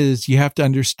thing is, you have to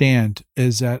understand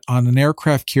is that on an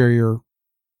aircraft carrier,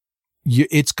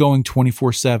 it's going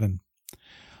 24/7.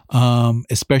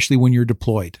 Especially when you're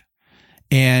deployed.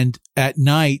 And at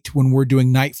night, when we're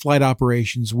doing night flight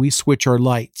operations, we switch our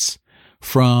lights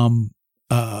from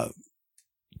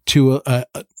to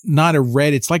not a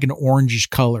red, it's like an orangish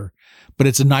color, but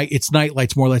it's night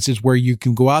lights more or less, is where you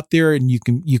can go out there and you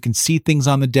can see things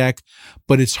on the deck,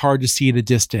 but it's hard to see at a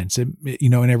distance, and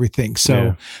everything.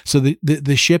 So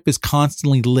the ship is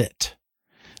constantly lit.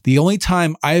 The only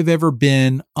time I've ever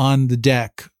been on the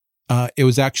deck, I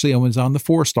was on the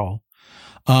Forrestal.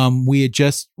 We had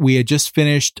just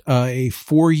finished a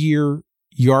 4-year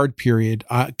yard period.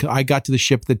 I got to the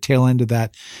ship at the tail end of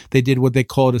that. They did what they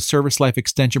called a service life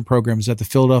extension programs at the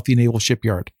Philadelphia Naval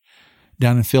Shipyard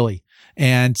down in Philly.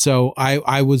 And so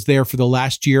I was there for the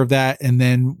last year of that. And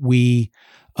then we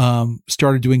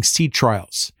started doing sea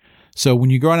trials. So when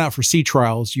you're going out for sea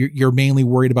trials, you're mainly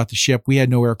worried about the ship. We had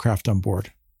no aircraft on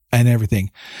board and everything.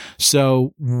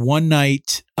 So one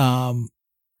night,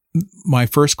 my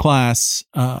first class,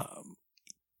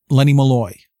 Lenny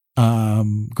Malloy,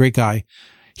 great guy.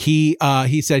 He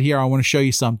said, "Here, I want to show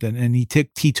you something." And he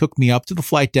took me up to the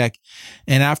flight deck,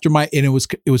 and it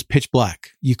was pitch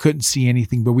black. You couldn't see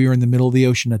anything, but we were in the middle of the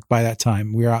ocean by that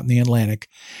time. We were out in the Atlantic.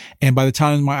 And by the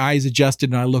time my eyes adjusted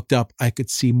and I looked up, I could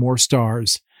see more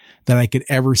stars than I could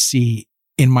ever see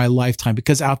in my lifetime,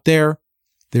 because out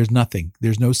there's nothing.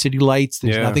 There's no city lights.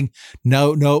 There's nothing.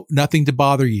 Nothing to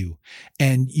bother you.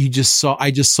 And I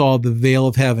just saw the veil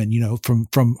of heaven,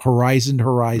 from horizon to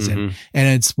horizon. Mm-hmm.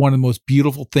 And it's one of the most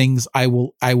beautiful things I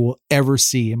will ever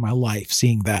see in my life,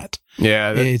 seeing that.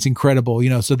 Yeah. It's incredible.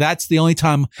 So that's the only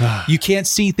time you can't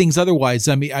see things otherwise.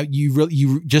 I mean,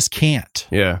 you just can't.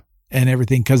 Yeah. And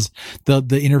everything, because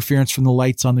the interference from the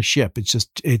lights on the ship,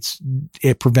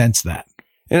 it prevents that.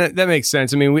 And that makes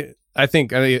sense. I mean, I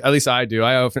think, at least I do.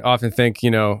 I often think,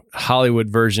 Hollywood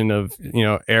version of,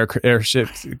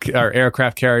 airships or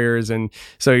aircraft carriers. And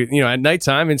so, at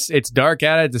nighttime, it's dark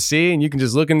out at the sea and you can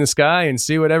just look in the sky and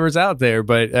see whatever's out there.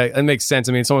 But it makes sense.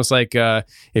 I mean, it's almost like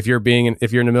if you're in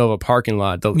the middle of a parking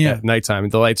lot at nighttime,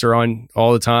 the lights are on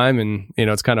all the time, and,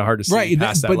 it's kind of hard to see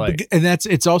past that light. And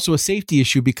it's also a safety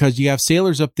issue, because you have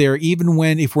sailors up there, even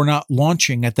if we're not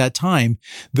launching at that time,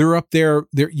 they're up there.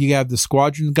 You have the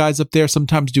squadron guys up there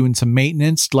sometimes doing some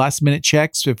maintenance, last minute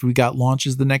checks if we got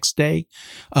launches the next day.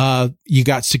 You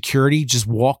got security just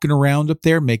walking around up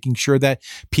there, making sure that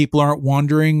people aren't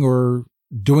wandering or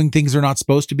doing things they're not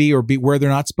supposed to be or be where they're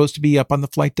not supposed to be up on the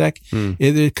flight deck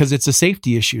because it's a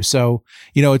safety issue. So,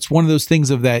 it's one of those things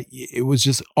of that. It was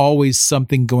just always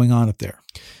something going on up there.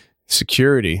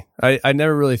 Security. I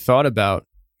never really thought about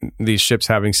these ships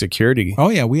having security. Oh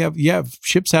yeah,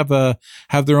 ships have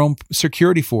their own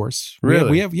security force.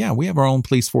 Really? We have our own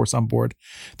police force on board.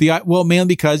 Mainly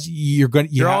because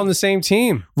you're all on the same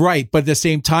team, right? But at the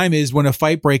same time is when a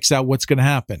fight breaks out, what's going to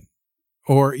happen,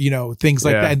 or things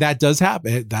like that, and that does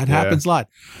happen. That happens a lot.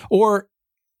 Or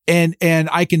and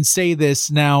I can say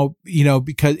this now,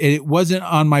 because it wasn't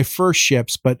on my first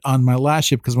ships, but on my last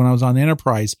ship, because when I was on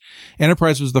Enterprise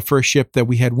was the first ship that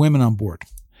we had women on board.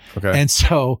 Okay. And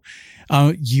so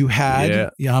you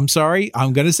had, I'm sorry,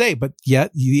 I'm going to say, but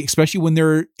yet, especially when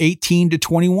they're 18 to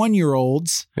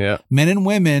 21-year-olds, men and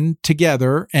women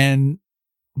together and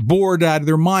bored out of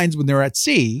their minds when they're at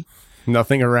sea.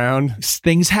 Nothing around.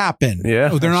 Things happen. Yeah.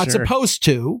 They're not supposed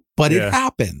to, but it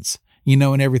happens,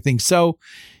 and everything. So,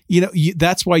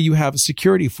 that's why you have a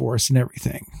security force and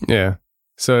everything. Yeah.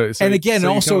 So and again,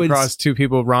 so also you come across two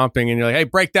people romping and you're like, hey,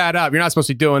 break that up. You're not supposed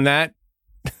to be doing that.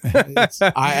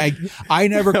 I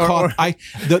never caught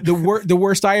the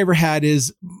worst I ever had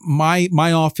is my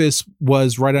office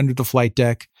was right under the flight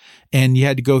deck, and you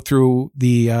had to go through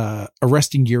the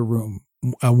arresting gear room,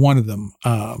 one of them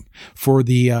for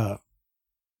the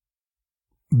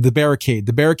barricade.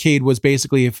 The barricade was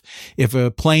basically if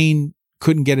a plane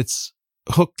couldn't get its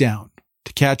hook down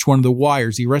to catch one of the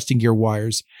wires, the arresting gear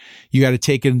wires, you got to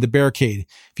take it in the barricade.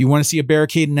 If you want to see a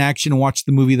barricade in action, watch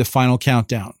the movie The Final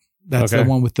Countdown. That's the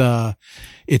one with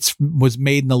was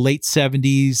made in the late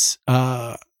 70s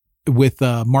with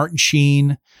Martin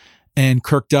Sheen and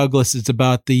Kirk Douglas. It's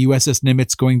about the USS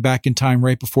Nimitz going back in time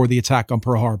right before the attack on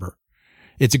Pearl Harbor.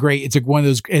 That's one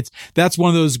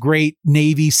of those great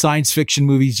Navy science fiction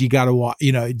movies you got to watch,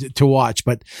 to watch.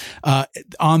 But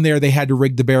on there, they had to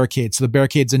rig the barricade. So the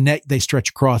barricade's a net they stretch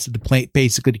across the plane,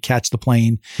 basically to catch the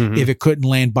plane if it couldn't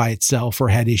land by itself or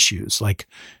had issues like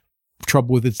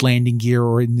trouble with its landing gear,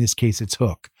 or in this case, its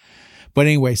hook. But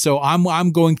anyway, so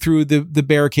I'm going through the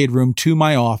barricade room to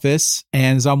my office,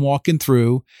 and as I'm walking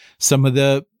through, some of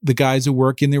the guys who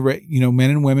work in the men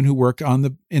and women who work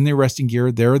in the arresting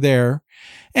gear, they're there,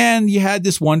 and you had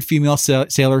this one female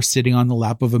sailor sitting on the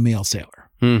lap of a male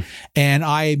sailor, and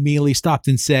I immediately stopped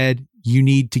and said, "You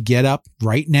need to get up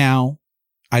right now.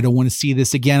 I don't want to see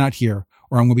this again out here,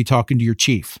 or I'm going to be talking to your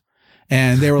chief."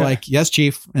 And they were like, "Yes,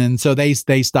 chief." And so they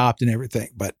stopped and everything.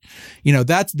 But,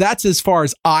 that's as far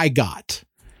as I got,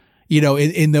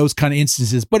 in those kind of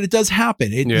instances. But it does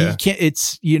happen. You can't,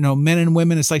 it's, men and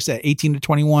women, it's like I said, 18 to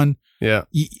 21. Yeah.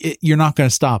 You're not going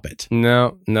to stop it.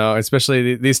 No,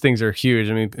 especially these things are huge.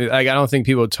 I mean, I don't think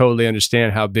people totally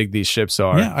understand how big these ships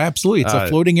are. Yeah, absolutely. It's a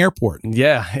floating airport.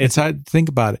 Yeah. It's how to think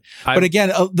about it. But again,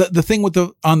 the thing with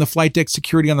on the flight deck,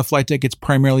 security on the flight deck, it's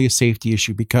primarily a safety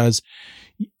issue because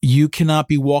you cannot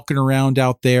be walking around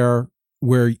out there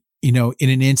where, in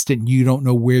an instant, you don't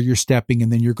know where you're stepping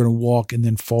and then you're going to walk and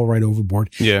then fall right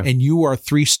overboard. Yeah. And you are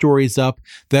 3 stories up.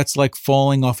 That's like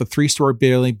falling off a 3-story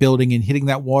building and hitting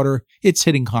that water. It's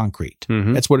hitting concrete.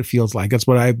 Mm-hmm. That's what it feels like. That's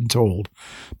what I've been told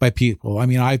by people. I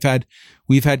mean,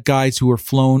 we've had guys who are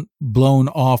blown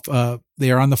off.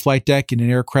 They are on the flight deck and an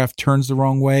aircraft turns the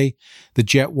wrong way. The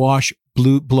jet wash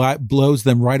blows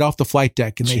them right off the flight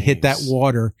deck and they hit that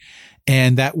water.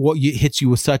 And that hits you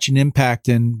with such an impact.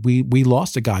 And we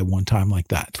lost a guy one time like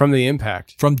that. From the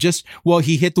impact?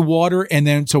 He hit the water. And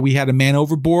then, so we had a man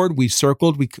overboard. We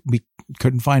circled. We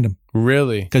couldn't find him.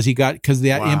 Really? Because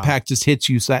that impact just hits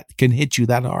you. So that can hit you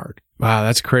that hard. Wow.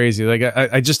 That's crazy. Like,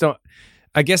 I just don't,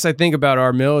 I guess I think about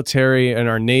our military and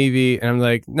our Navy and I'm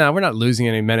like, no, we're not losing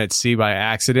any men at sea by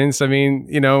accidents. I mean,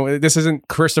 this isn't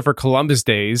Christopher Columbus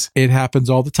days. It happens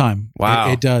all the time.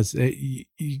 Wow. It does.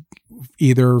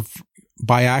 Either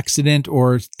by accident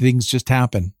or things just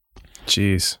happen.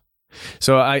 Jeez.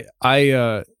 So I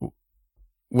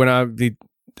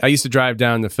used to drive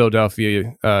down the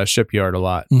Philadelphia shipyard a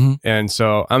lot. Mm-hmm. And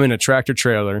so I'm in a tractor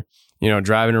trailer,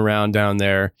 driving around down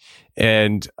there,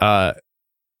 and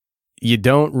you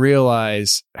don't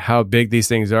realize how big these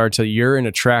things are till you're in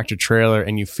a tractor trailer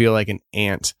and you feel like an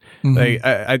ant. Mm-hmm.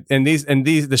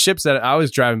 Like the ships that I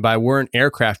was driving by weren't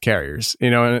aircraft carriers,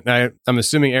 and I'm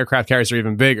assuming aircraft carriers are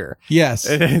even bigger. Yes.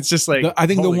 It's just like, I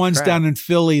think the ones crap. down in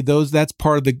Philly, that's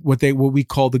part of what we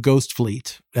call the ghost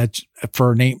fleet. That's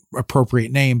for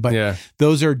appropriate name, but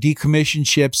those are decommissioned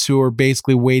ships who are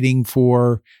basically waiting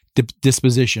for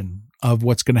disposition of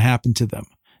what's going to happen to them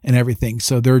and everything.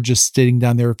 So they're just sitting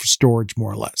down there for storage,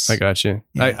 more or less. I got you.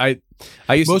 Yeah.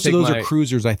 I used most to of those are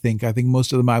cruisers. I think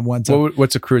most of them I ones.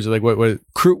 What's a cruiser? Like what?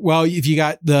 Well, if you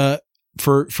got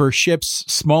for ships,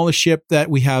 smallest ship that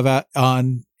we have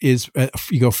on is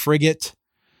you go frigate,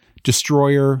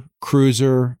 destroyer,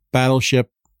 cruiser, battleship,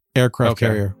 aircraft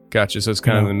carrier. Gotcha. So it's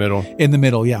kind of in the middle. In the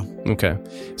middle, yeah. Okay.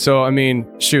 So I mean,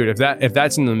 shoot, if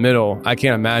that's in the middle, I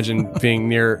can't imagine being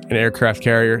near an aircraft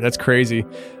carrier. That's crazy.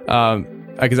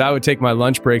 Because I would take my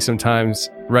lunch break sometimes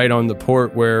right on the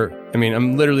port where, I mean,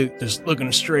 I'm literally just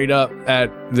looking straight up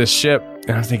at this ship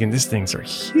and I'm thinking, these things are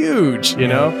huge, you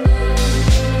know?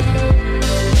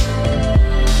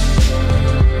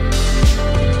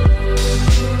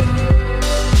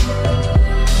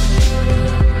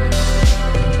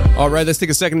 All right, let's take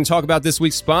a second and talk about this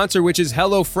week's sponsor, which is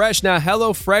HelloFresh. Now,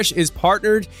 HelloFresh is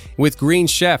partnered with Green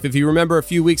Chef. If you remember a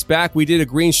few weeks back, we did a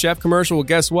Green Chef commercial. Well,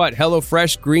 guess what?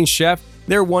 HelloFresh, Green Chef,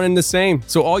 they're one and the same.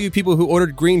 So all you people who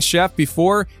ordered Green Chef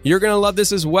before, you're going to love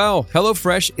this as well.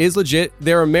 HelloFresh is legit.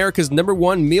 They're America's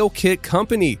 #1 meal kit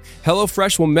company.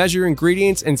 HelloFresh will measure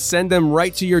ingredients and send them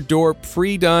right to your door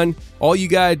pre-done. All you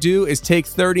got to do is take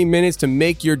 30 minutes to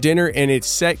make your dinner and it's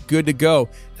set good to go.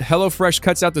 HelloFresh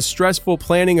cuts out the stressful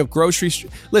planning of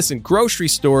Listen, grocery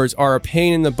stores are a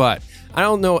pain in the butt. I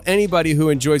don't know anybody who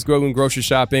enjoys going grocery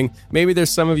shopping. Maybe there's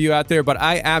some of you out there, but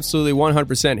I absolutely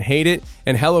 100% hate it.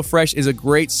 And HelloFresh is a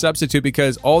great substitute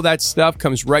because all that stuff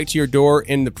comes right to your door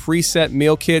in the preset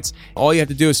meal kits. All you have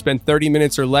to do is spend 30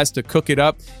 minutes or less to cook it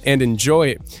up and enjoy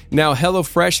it. Now,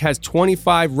 HelloFresh has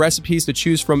 25 recipes to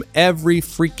choose from every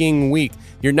freaking week.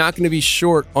 You're not going to be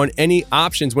short on any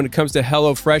options when it comes to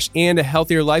HelloFresh and a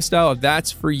healthier lifestyle. If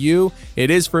that's for you,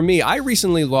 it is for me. I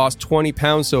recently lost 20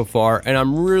 pounds so far, and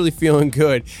I'm really feeling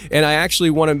good. And I actually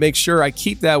want to make sure I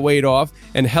keep that weight off.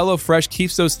 And HelloFresh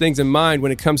keeps those things in mind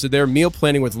when it comes to their meal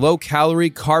planning with low-calorie,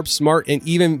 carb-smart, and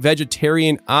even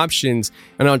vegetarian options.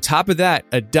 And on top of that,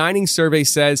 a dining survey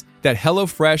says that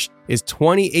HelloFresh is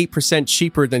 28%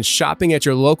 cheaper than shopping at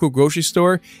your local grocery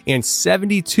store and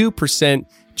 72%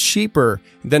 cheaper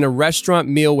than a restaurant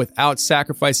meal without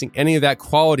sacrificing any of that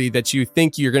quality that you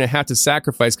think you're going to have to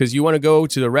sacrifice because you want to go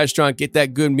to the restaurant, get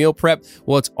that good meal prep.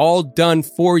 Well, it's all done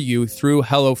for you through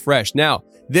HelloFresh. Now,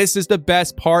 this is the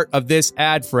best part of this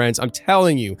ad, friends. I'm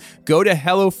telling you, go to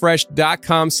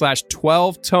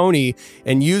HelloFresh.com/12Tony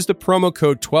and use the promo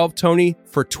code 12Tony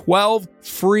for 12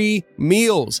 free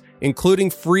meals, including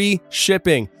free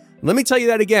shipping. Let me tell you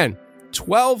that again.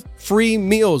 12 free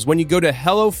meals when you go to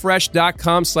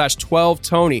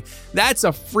HelloFresh.com/12Tony. That's a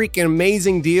freaking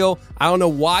amazing deal. I don't know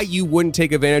why you wouldn't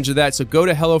take advantage of that. So go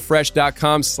to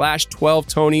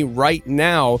HelloFresh.com/12Tony right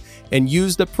now and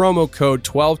use the promo code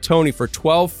 12Tony for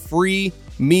 12 free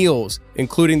meals,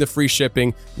 including the free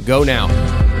shipping. Go now.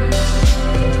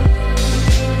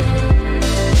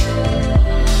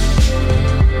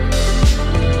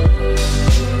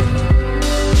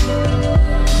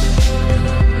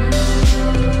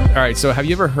 All right, so have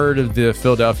you ever heard of the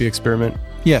Philadelphia experiment?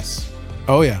 Yes.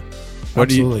 Oh yeah.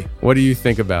 Absolutely. What do you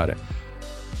think about it?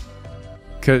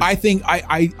 I think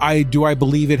I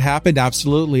believe it happened.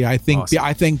 Absolutely. I think Awesome.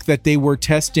 I think that they were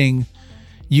testing.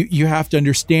 You have to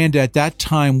understand at that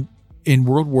time in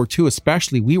World War II,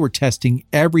 especially, we were testing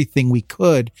everything we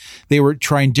could. They were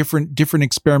trying different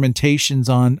experimentations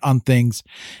on things,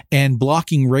 and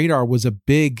blocking radar was a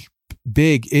big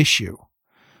issue.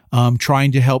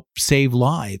 Trying to help save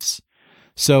lives.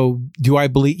 So do I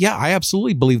believe? Yeah, I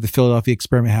absolutely believe the Philadelphia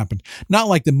experiment happened. Not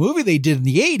like the movie they did in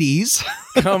the 80s.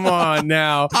 Come on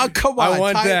now. Oh, come on. I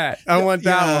want that. I want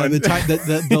that one.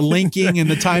 The linking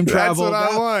and the time travel.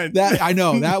 That's what I want. That I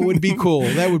know. That would be cool.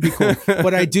 That would be cool.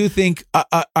 But I do think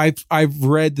I've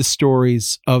read the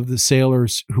stories of the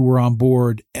sailors who were on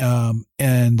board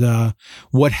and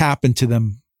what happened to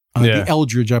them. The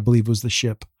Eldridge, I believe, was the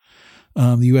ship.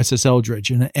 The USS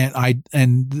Eldridge,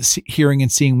 and hearing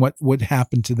and seeing what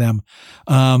happened to them.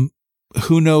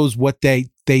 Who knows what they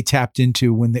tapped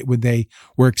into when they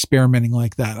were experimenting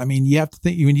like that? I mean, you have to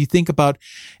think when you think about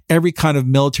every kind of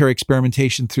military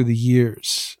experimentation through the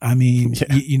years. I mean,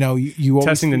 you always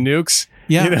testing the nukes.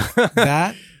 Yeah,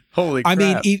 that. Holy crap. I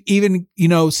mean, even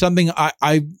something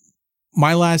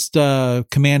my last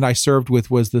command I served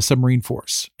with was the submarine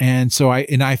force, and so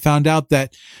I found out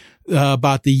that.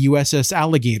 About the USS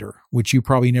Alligator, which you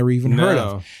probably never even heard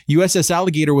of. USS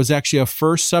Alligator was actually a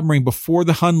first submarine before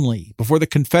the Hunley, before the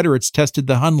Confederates tested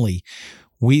the Hunley.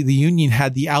 The Union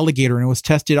had the Alligator, and it was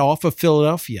tested off of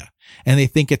Philadelphia, and they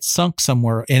think it sunk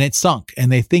somewhere, and it sunk,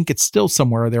 and they think it's still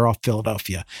somewhere there off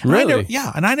Philadelphia. Really?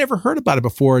 And I never heard about it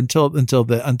before until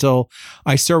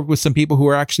I served with some people who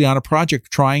were actually on a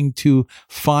project trying to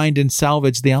find and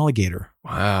salvage the Alligator.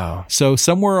 Wow. So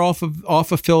somewhere off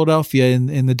of Philadelphia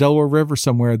in the Delaware River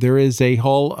somewhere, there is a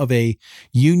hull of a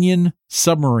Union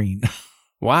submarine.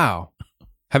 Wow.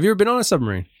 Have you ever been on a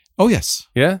submarine? Oh, yes.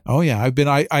 Yeah? Oh, yeah. I've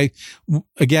been,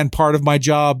 again, part of my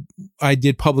job, I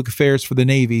did public affairs for the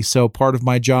Navy. So part of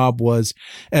my job was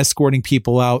escorting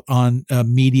people out on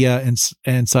media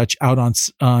and such out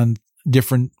on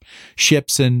different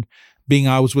ships. And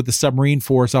I was with the submarine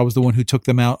force, I was the one who took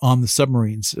them out on the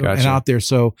submarines and out there.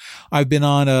 So I've been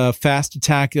on a fast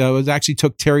attack. Actually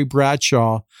took Terry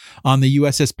Bradshaw on the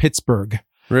USS Pittsburgh.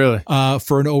 Really?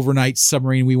 For an overnight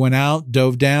submarine. We went out,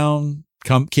 dove down,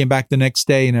 came back the next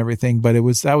day and everything, but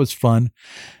that was fun.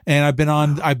 And I've been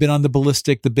on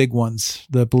the big ones,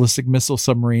 the ballistic missile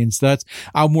submarines.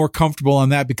 I'm more comfortable on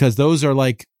that because those are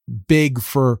like big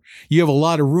you have a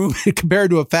lot of room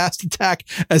compared to a fast attack,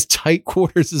 as tight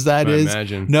quarters as that is.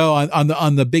 Imagine. No,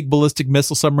 on the big ballistic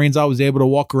missile submarines, I was able to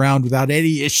walk around without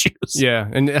any issues. Yeah.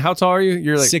 And how tall are you?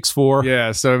 You're like 6'4".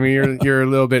 Yeah. So I mean, you're a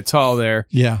little bit tall there.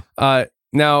 Yeah.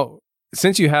 Now,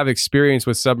 since you have experience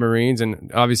with submarines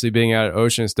and obviously being out at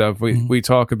ocean and stuff, we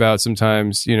talk about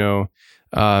sometimes,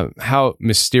 how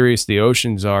mysterious the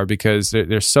oceans are because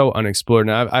they're so unexplored.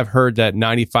 And I've heard that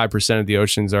 95% of the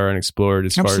oceans are unexplored.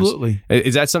 Absolutely.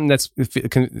 Is that something that's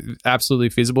absolutely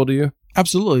feasible to you?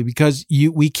 Absolutely, because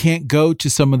we can't go to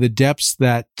some of the depths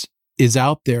that is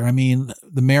out there. I mean,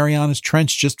 the Marianas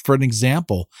Trench, just for an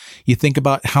example, you think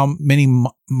about how many,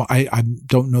 I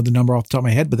don't know the number off the top of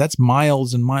my head, but that's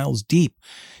miles and miles deep.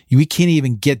 We can't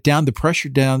even get down. The pressure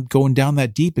going down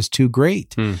that deep is too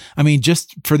great. I mean,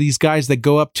 just for these guys that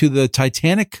go up to the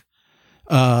Titanic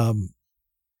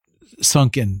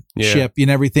sunken ship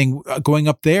and everything, going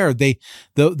up there,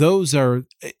 those are,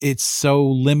 it's so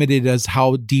limited as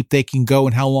how deep they can go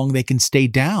and how long they can stay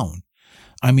down.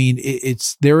 I mean,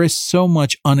 there is so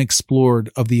much unexplored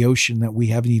of the ocean that we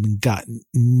haven't even gotten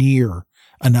near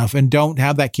enough and don't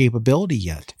have that capability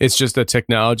yet. It's just a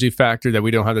technology factor that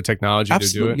we don't have the technology to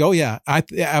do it. Oh yeah,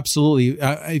 absolutely.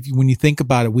 When you think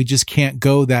about it, we just can't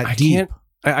go that deep.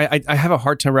 I have a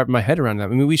hard time wrapping my head around that.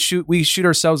 I mean, we shoot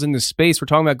ourselves into space. We're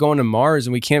talking about going to Mars,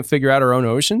 and we can't figure out our own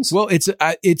oceans. Well,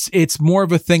 it's more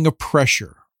of a thing of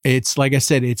pressure. It's like I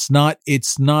said, it's not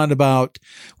about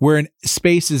where in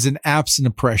space is an absence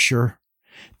of pressure.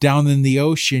 Down in the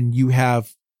ocean, you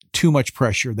have too much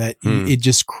pressure that it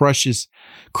just crushes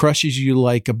you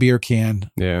like a beer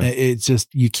can. Yeah. It's just,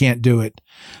 you can't do it.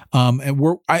 And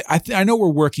I know we're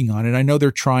working on it. I know they're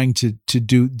trying to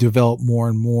develop more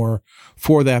and more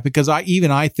for that because I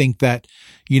think that,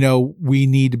 we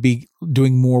need to be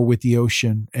doing more with the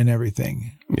ocean and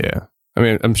everything. Yeah. I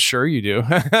mean, I'm sure you do.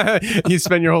 You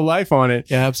spend your whole life on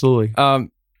it. Yeah, absolutely.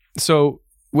 So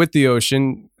with the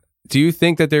ocean, do you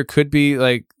think that there could be,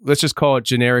 like, let's just call it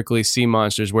generically sea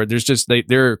monsters, where there's just,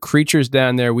 there are creatures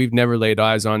down there we've never laid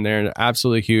eyes on there and they're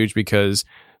absolutely huge because,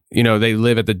 they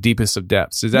live at the deepest of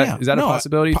depths. Is that a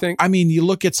possibility, you think? I mean, you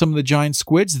look at some of the giant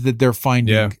squids that they're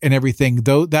finding and everything,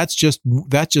 though, that's just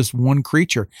one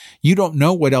creature. You don't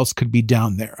know what else could be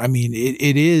down there. I mean,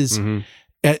 it is... Mm-hmm.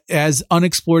 As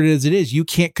unexplored as it is, you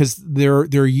can't, because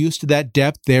they're used to that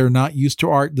depth. They're not used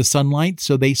to the sunlight,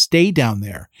 so they stay down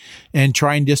there and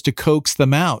trying just to coax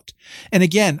them out. And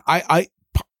again, I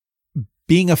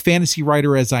being a fantasy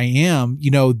writer as I am,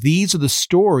 these are the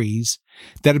stories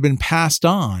that have been passed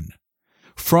on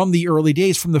from the early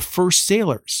days, from the first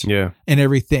sailors, and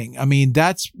everything. I mean,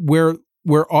 that's where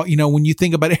all, when you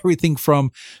think about everything from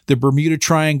the Bermuda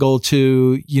Triangle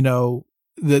to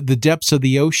the depths of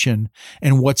the ocean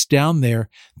and what's down there,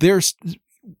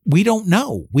 we don't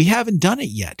know. We haven't done it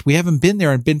yet. We haven't been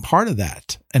there and been part of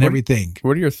that and everything.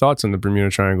 What are your thoughts on the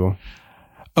Bermuda Triangle?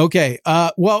 Okay.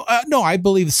 No, I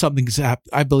believe something's happened.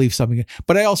 I believe something,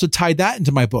 but I also tied that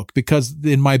into my book because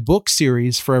in my book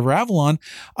series, Forever Avalon,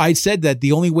 I said that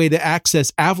the only way to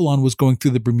access Avalon was going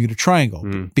through the Bermuda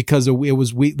Triangle because it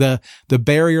was weak. The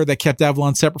barrier that kept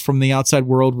Avalon separate from the outside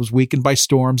world was weakened by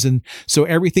storms. And so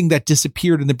everything that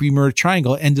disappeared in the Bermuda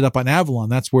Triangle ended up on Avalon.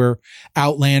 That's where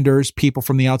outlanders, people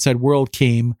from the outside world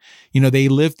came, they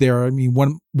lived there. I mean,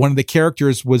 one of the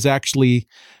characters was actually,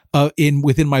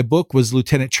 within my book was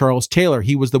Lieutenant Charles Taylor.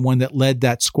 He was the one that led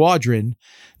that squadron,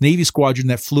 Navy squadron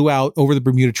that flew out over the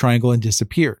Bermuda Triangle and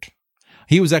disappeared.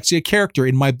 He was actually a character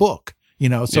in my book,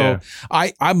 so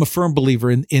I'm a firm believer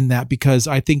in that because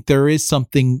I think there is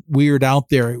something weird out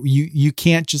there. You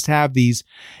can't just have these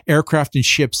aircraft and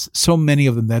ships, so many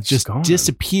of them that just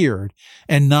disappeared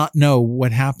and not know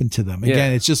what happened to them.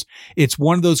 Again, it's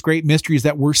one of those great mysteries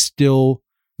that we still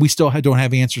don't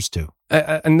have answers to.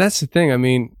 And that's the thing. I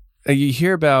mean, you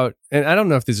hear about, and I don't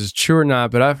know if this is true or not,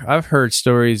 but I've heard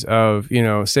stories of,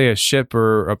 say a ship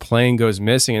or a plane goes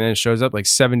missing and then it shows up like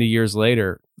 70 years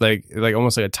later, like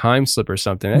almost like a time slip or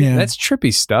something. That's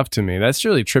trippy stuff to me. That's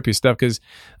really trippy stuff because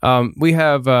we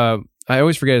have I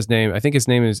always forget his name. I think his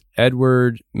name is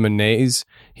Edward Menace.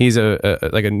 He's a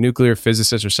like a nuclear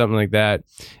physicist or something like that.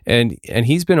 And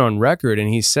he's been on record, and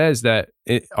he says that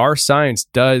our science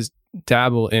does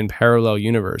dabble in parallel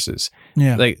universes.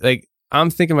 Yeah. Like I'm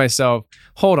thinking to myself,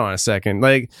 hold on a second.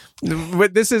 Like,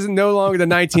 this is no longer the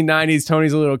 1990s.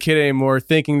 Tony's a little kid anymore,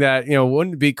 thinking that,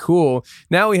 wouldn't it be cool?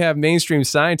 Now we have mainstream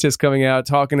scientists coming out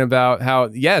talking about how,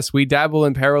 yes, we dabble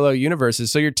in parallel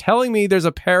universes. So you're telling me there's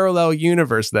a parallel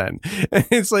universe then? And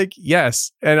it's like,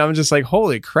 yes. And I'm just like,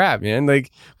 holy crap, man.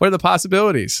 Like, what are the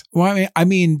possibilities? Well, I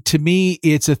mean, to me,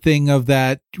 it's a thing of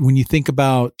that when you think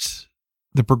about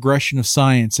the progression of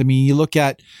science. I mean, you look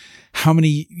at how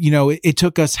many, it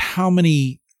took us how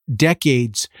many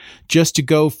decades just to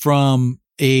go from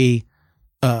a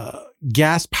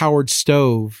gas powered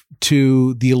stove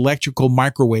to the electrical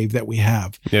microwave that we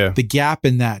have. Yeah. The gap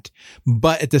in that.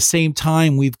 But at the same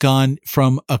time, we've gone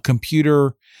from a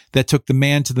computer that took the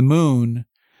man to the moon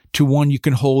to one you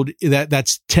can hold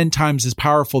that's 10 times as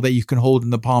powerful that you can hold in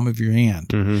the palm of your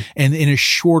hand, and in a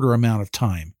shorter amount of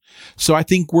time. So I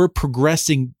think we're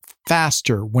progressing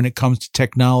faster when it comes to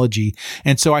technology.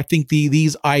 And so I think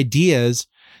these ideas,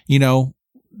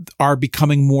 are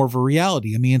becoming more of a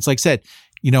reality. I mean, it's like I said,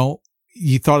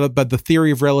 you thought about the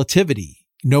theory of relativity.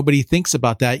 Nobody thinks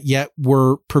about that yet.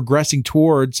 We're progressing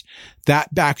towards that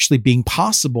actually being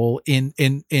possible in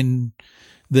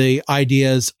the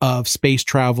ideas of space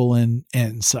travel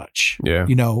and such. Yeah.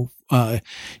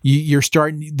 You're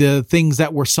starting the things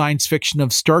that were science fiction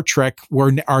of Star Trek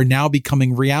are now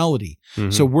becoming reality.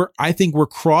 So I think we're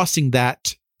crossing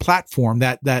that platform,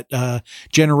 that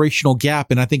generational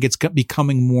gap, and I think it's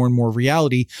becoming more and more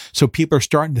reality. So people are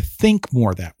starting to think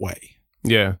more that way.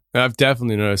 Yeah, I've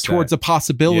definitely noticed towards that. the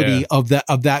possibility of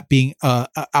that being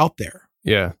out there.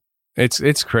 Yeah,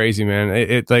 it's crazy,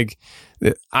 man.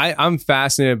 I'm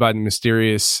fascinated by the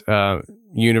mysterious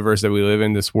universe that we live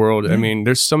in, this world. I mean,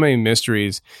 there's so many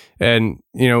mysteries, and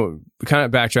kind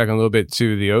of backtracking a little bit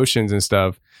to the oceans and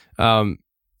stuff.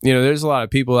 There's a lot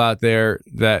of people out there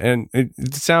that, and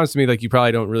it sounds to me like you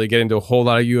probably don't really get into a whole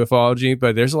lot of ufology,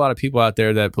 but there's a lot of people out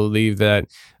there that believe that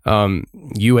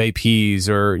UAPs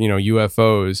or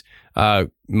UFOs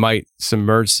might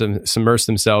submerge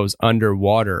themselves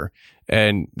underwater,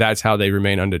 and that's how they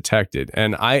remain undetected.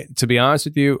 And to be honest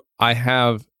with you, I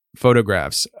have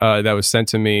photographs that was sent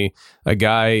to me. A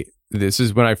guy, this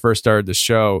is when I first started the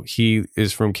show. He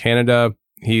is from Canada.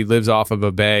 He lives off of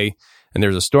a bay, and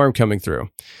there's a storm coming through.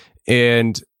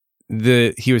 And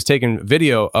he was taking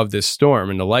video of this storm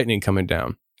and the lightning coming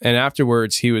down. And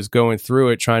afterwards, he was going through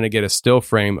it, trying to get a still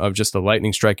frame of just the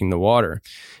lightning striking the water.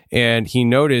 And he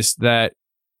noticed that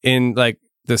in like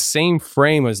the same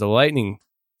frame as the lightning,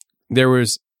 there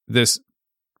was this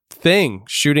thing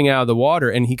shooting out of the water,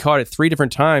 and he caught it 3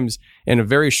 different times in a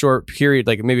very short period,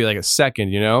 like maybe like a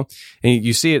second, and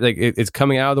you see it like it's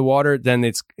coming out of the water, then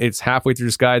it's halfway through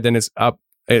the sky, then it's up,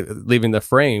 leaving the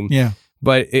frame. Yeah.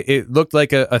 But it looked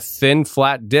like a thin,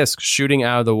 flat disc shooting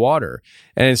out of the water.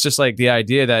 And it's just like the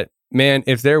idea that, man,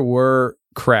 if there were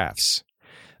crafts,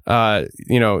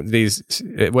 these,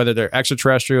 whether they're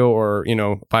extraterrestrial or,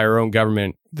 by our own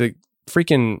government, the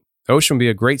freaking ocean would be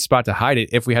a great spot to hide it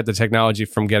if we had the technology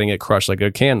from getting it crushed like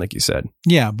a can, like you said.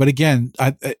 Yeah. But again,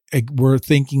 we're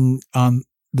thinking on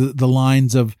the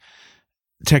lines of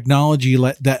technology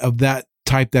of that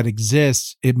type that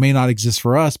exists. It may not exist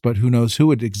for us, but who knows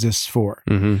who it exists for,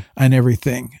 and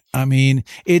everything. I mean,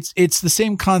 it's the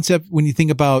same concept when you think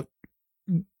about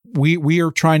we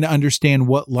are trying to understand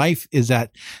what life is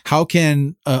at. How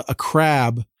can a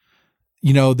crab,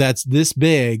 that's this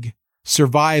big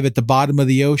survive at the bottom of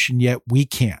the ocean, yet we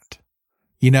can't,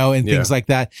 and things like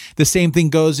that. The same thing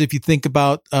goes if you think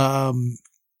about,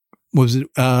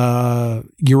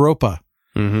 Europa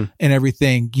and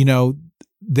everything,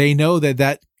 they know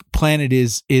that planet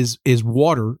is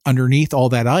water underneath all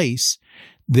that ice.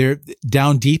 They're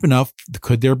down deep enough.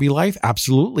 Could there be life?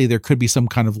 Absolutely. There could be some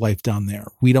kind of life down there.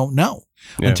 We don't know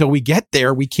until we get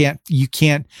there. Until you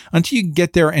can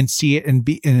get there and see it and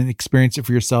experience it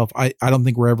for yourself. I don't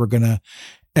think we're ever going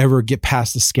to get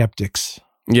past the skeptics.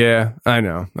 Yeah, I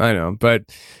know. But,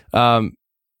 I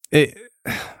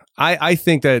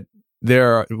think that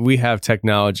we have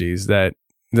technologies that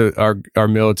our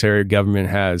military government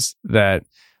has that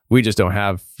we just don't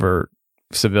have for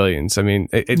civilians. I mean,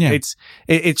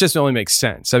 it just only makes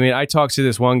sense. I mean, I talked to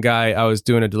this one guy. I was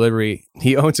doing a delivery.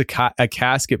 He owns a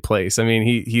casket place. I mean,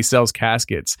 he sells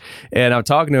caskets, and I'm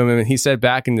talking to him, and he said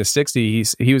back in the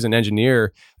 '60s, he was an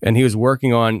engineer, and he was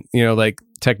working on like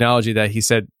technology that he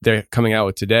said they're coming out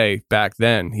with today. Back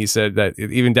then, he said that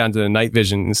even down to the night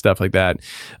vision and stuff like that.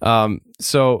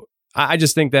 So I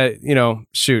just think that,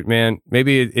 shoot, man,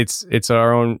 maybe it's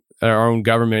our own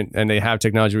government, and they have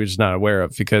technology we're just not aware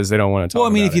of because they don't want to talk. Well,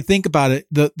 I mean, if you think about it,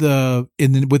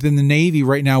 within the Navy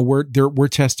right now, we're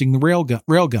testing the rail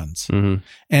guns,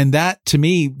 and that, to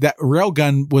me, that rail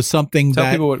gun was something.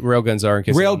 Tell people what rail guns are. In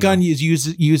case rail gun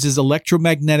uses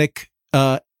electromagnetic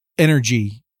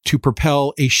energy to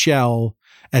propel a shell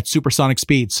at supersonic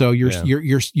speed. So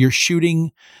you're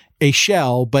shooting a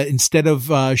shell, but instead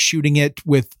of shooting it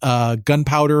with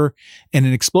gunpowder and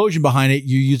an explosion behind it,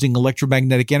 you're using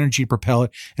electromagnetic energy to propel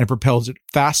it, and it propels it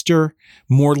faster,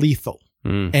 more lethal.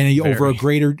 Over a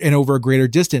greater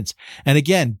distance. And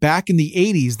again, back in the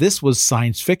 80s, this was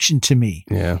science fiction to me.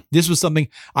 Yeah. This was something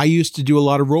I used to do a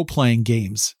lot of role-playing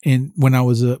games when I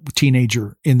was a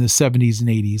teenager in the 70s and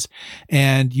 80s.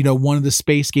 And, one of the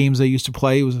space games I used to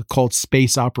play was called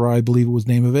Space Opera, I believe it was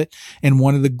the name of it. And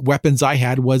one of the weapons I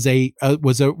had was a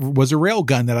rail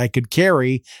gun that I could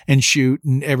carry and shoot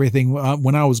and everything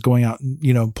when I was going out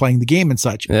and, playing the game and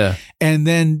such. Yeah. And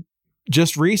then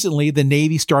just recently, the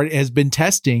Navy has been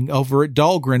testing over at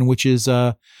Dahlgren, which is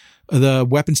the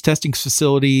weapons testing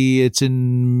facility. It's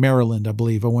in Maryland, I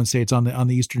believe. I want to say it's on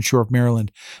the eastern shore of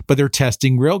Maryland, but they're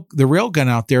testing the railgun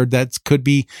out there.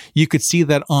 You could see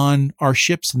that on our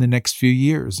ships in the next few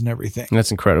years and everything.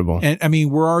 That's incredible. And I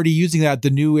mean, we're already using that. The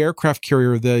new aircraft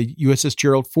carrier, the USS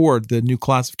Gerald Ford, the new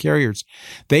class of carriers,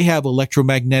 they have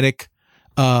electromagnetic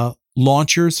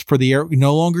launchers for the air,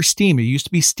 no longer steam. It used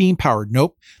to be steam powered.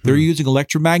 Nope. They're using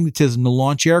electromagnetism to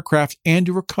launch aircraft and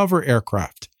to recover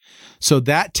aircraft. So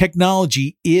that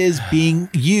technology is being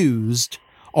used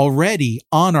already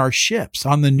on our ships,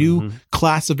 on the new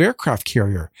class of aircraft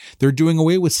carrier. They're doing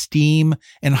away with steam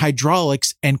and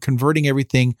hydraulics and converting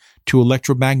everything to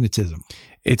electromagnetism.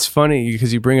 It's funny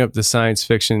because you bring up the science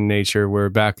fiction nature, where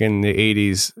back in the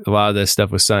 80s, a lot of this stuff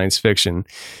was science fiction.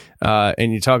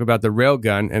 And you talk about the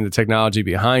railgun and the technology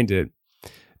behind it.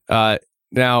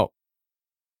 Now,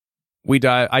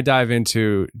 I dive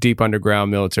into deep underground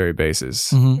military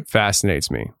bases. Fascinates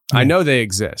me. Yeah. I know they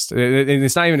exist. And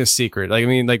it's not even a secret.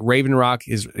 Like Raven Rock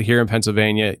is here in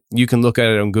Pennsylvania. You can look at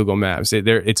it on Google Maps.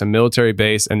 It's a military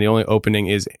base, and the only opening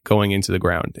is going into the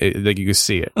ground. You can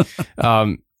see it.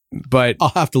 But I'll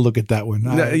have to look at that one.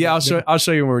 I'll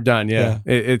show you when we're done. Yeah.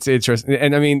 It's interesting.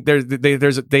 And I mean,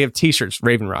 they have T-shirts,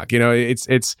 Raven Rock. I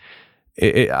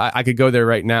could go there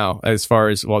right now. As far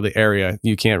as the area,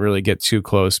 you can't really get too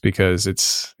close because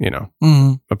it's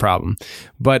a problem.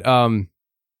 But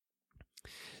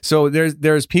so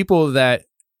there's people that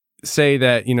say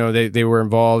that they were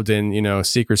involved in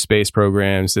secret space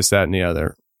programs, this, that, and the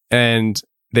other, and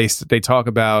they talk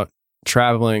about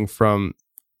traveling from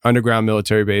underground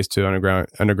military base to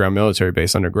underground military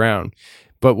base underground.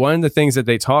 But one of the things that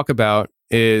they talk about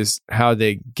is how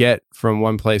they get from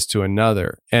one place to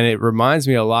another. And it reminds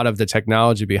me a lot of the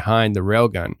technology behind the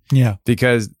railgun. Yeah.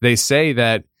 Because they say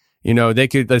that, they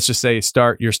could, let's just say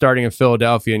you're starting in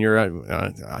Philadelphia and you're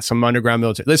at some underground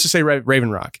military, let's just say Raven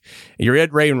Rock. You're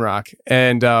at Raven Rock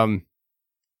and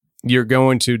you're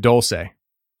going to Dulce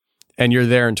and you're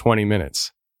there in 20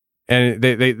 minutes. And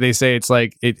they say it's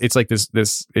like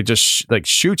this it just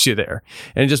shoots you there,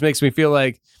 and it just makes me feel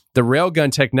like the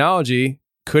railgun technology,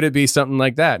 could it be something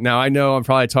like that? Now I know I'm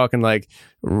probably talking like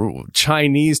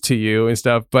Chinese to you and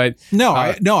stuff, but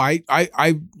I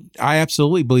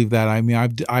absolutely believe that. I mean,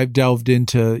 I've delved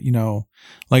into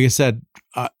like I said,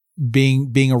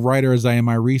 being a writer as I am,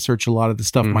 I research a lot of the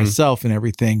stuff myself and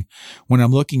everything when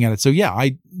I'm looking at it. So yeah,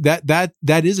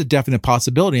 that is a definite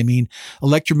possibility. I mean,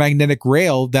 electromagnetic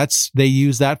rail, they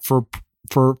use that for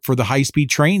the high speed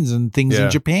trains and things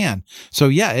in Japan. So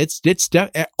yeah,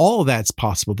 all of that's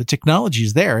possible. The technology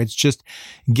is there. It's just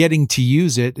getting to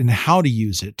use it and how to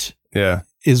use it. Yeah.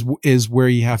 Is where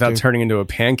you have without turning into a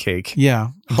pancake. Yeah.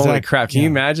 Exactly. Holy crap. Can you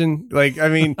imagine?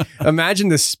 Imagine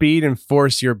the speed and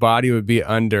force your body would be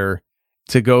under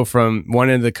to go from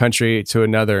one end of the country to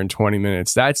another in 20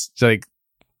 minutes. That's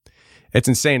it's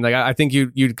insane. I think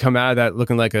you'd come out of that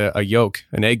looking like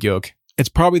an egg yolk. It's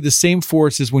probably the same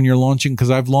force as when you're launching,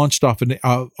 because I've launched off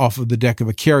of the deck of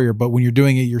a carrier, but when you're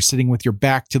doing it, you're sitting with your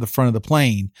back to the front of the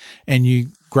plane and you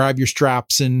grab your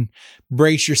straps and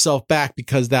brace yourself back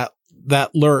because that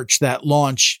lurch, that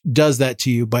launch does that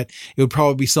to you. But it would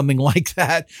probably be something like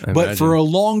that, but for a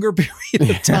longer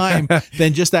period of time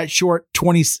than just that short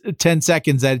 10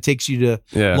 seconds that it takes you to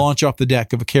launch off the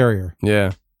deck of a carrier.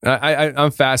 Yeah.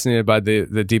 I'm fascinated by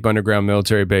the deep underground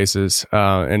military bases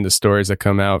and the stories that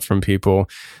come out from people.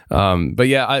 But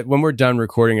yeah, when we're done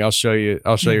recording, I'll show you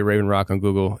Raven Rock on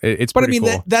Google. It's pretty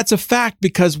cool. That's a fact,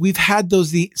 because we've had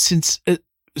those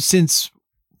since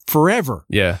forever.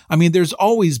 Yeah. I mean, there's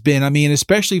always been, I mean,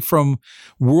 especially from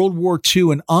World War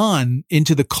II and on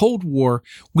into the Cold War,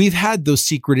 we've had those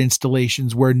secret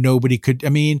installations where nobody could, I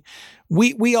mean,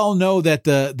 we all know that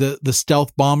the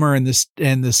stealth bomber and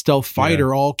the stealth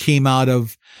fighter all came out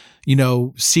of, you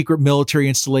know, secret military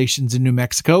installations in New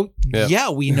Mexico. Yep.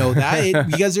 Yeah, we know that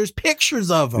because there's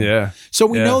pictures of them. Yeah. So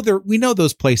we know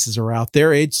those places are out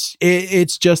there. It's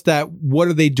just that what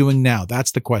are they doing now?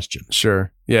 That's the question.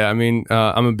 Sure. Yeah. I mean,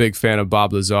 I'm a big fan of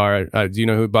Bob Lazar. Do you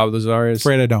know who Bob Lazar is?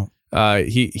 Afraid I don't.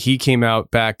 He came out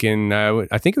back in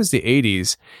I think it was the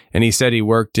 80s, and he said he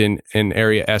worked in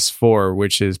Area S4,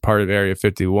 which is part of Area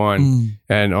 51,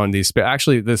 and on these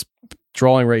actually this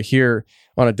drawing right here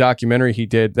on a documentary he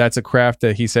did, that's a craft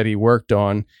that he said he worked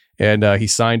on, and he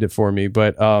signed it for me.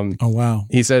 But oh wow,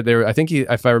 he said there, I think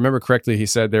if I remember correctly, he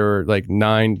said there were like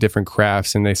 9 different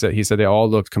crafts, and he said they all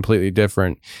looked completely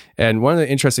different. And one of the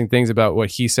interesting things about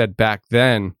what he said back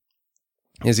then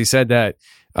is he said that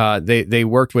they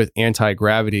worked with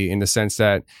anti-gravity in the sense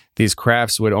that these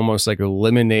crafts would almost like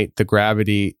eliminate the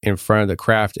gravity in front of the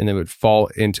craft, and it would fall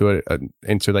into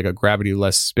into like a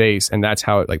gravity-less space, and that's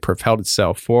how it like propelled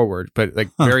itself forward, but like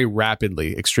very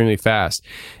rapidly, extremely fast.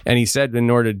 And he said in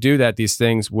order to do that, these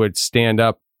things would stand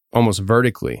up almost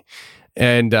vertically.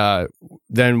 And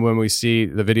then when we see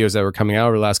the videos that were coming out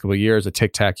over the last couple of years, a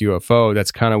Tic Tac UFO,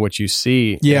 that's kind of what you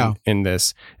see in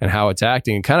this and how it's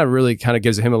acting. And kind of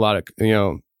gives him a lot of, you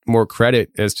know, more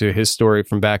credit as to his story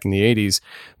from back in the 80s.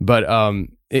 But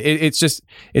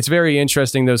it's very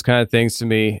interesting, those kind of things to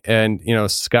me. And, you know,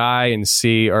 sky and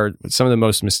sea are some of the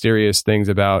most mysterious things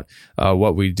about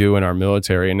what we do in our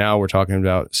military. And now we're talking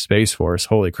about Space Force.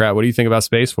 Holy crap. What do you think about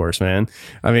Space Force, man?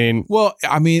 I mean,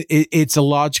 it's a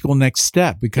logical next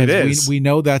step because we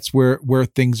know that's where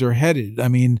things are headed. I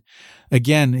mean,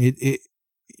 again,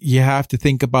 you have to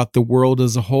think about the world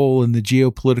as a whole and the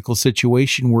geopolitical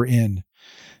situation we're in.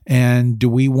 And do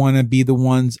we want to be the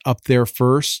ones up there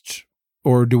first,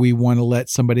 or do we want to let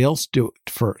somebody else do it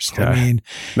first? I mean,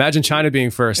 imagine China being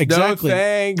first. Exactly. No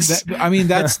thanks.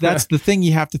 That's the thing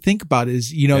you have to think about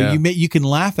is, you know, you can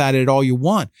laugh at it all you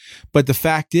want, but the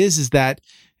fact is that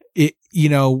it, you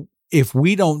know, if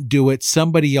we don't do it,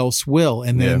 somebody else will.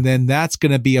 And then that's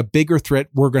going to be a bigger threat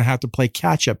we're going to have to play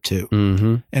catch up to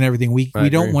and everything. We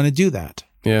don't want to do that.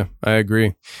 Yeah, I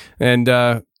agree.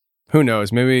 And, who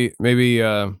knows? Maybe they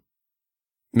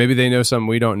know something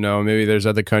we don't know. Maybe there's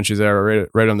other countries that are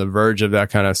right on the verge of that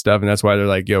kind of stuff, and that's why they're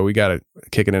like, "Yo, we got to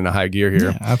kick it into high gear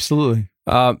here." Yeah, absolutely.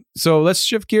 So let's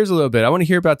shift gears a little bit. I want to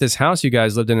hear about this house you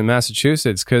guys lived in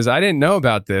Massachusetts, because I didn't know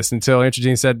about this until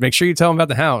Intergene said, "Make sure you tell them about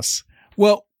the house."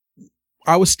 Well,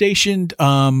 I was stationed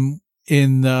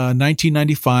in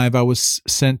 1995. I was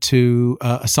assigned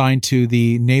to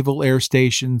the Naval Air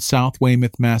Station, South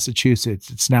Weymouth, Massachusetts.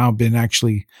 It's now been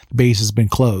the base has been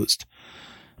closed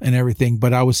and everything,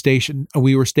 but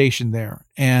we were stationed there.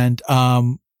 And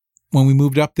when we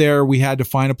moved up there, we had to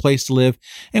find a place to live.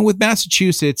 And with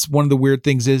Massachusetts, one of the weird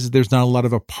things is there's not a lot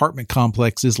of apartment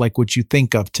complexes like what you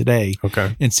think of today.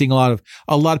 Okay. And seeing a lot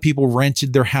of people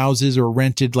rented their houses or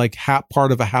rented like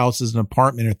part of a house as an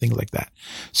apartment or things like that.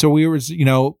 So we were, you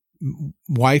know,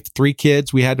 wife, 3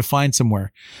 kids, we had to find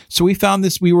somewhere. So we found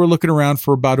this, we were looking around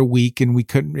for about a week and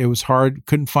it was hard,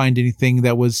 couldn't find anything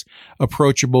that was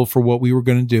approachable for what we were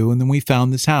going to do. And then we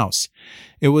found this house.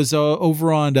 It was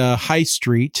over on High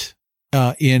Street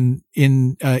in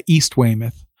East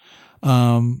Weymouth.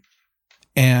 And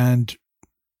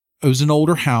it was an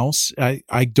older house.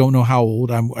 I don't know how old.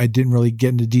 I didn't really get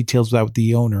into details of that with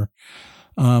the owner.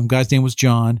 Guy's name was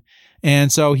John.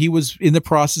 And so he was in the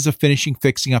process of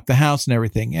fixing up the house and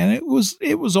everything. And it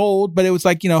was old, but it was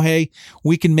like, you know, hey,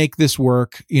 we can make this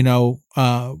work, you know,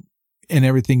 and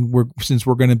everything. Since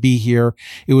we're going to be here,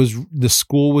 the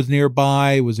school was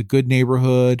nearby. It was a good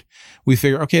neighborhood. We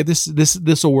figured, okay, this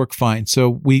will work fine. So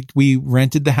we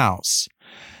rented the house.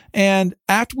 And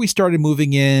after we started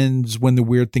moving in is when the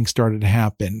weird thing started to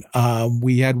happen.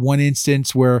 We had one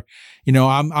instance where, you know,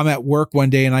 I'm at work one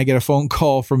day and I get a phone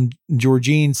call from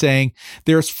Georgine saying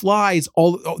there's flies.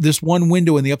 This one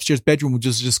window in the upstairs bedroom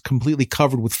was just completely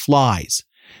covered with flies.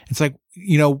 It's like,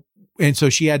 you know, and so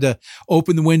she had to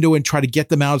open the window and try to get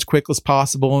them out as quick as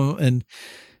possible. And,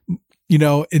 you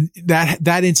know, and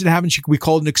that incident happened. We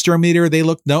called an exterminator. They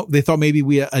looked, nope. They thought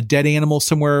maybe a dead animal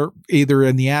somewhere, either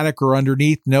in the attic or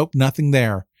underneath. Nope, nothing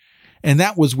there. And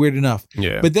that was weird enough.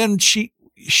 Yeah. But then she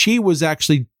was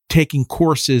actually taking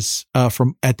courses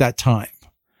from at that time.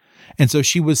 And so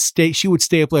she would stay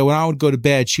up late. When I would go to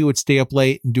bed, she would stay up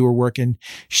late and do her work, and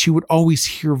she would always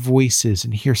hear voices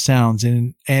and hear sounds.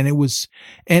 And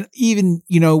even,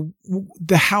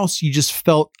 the house, you just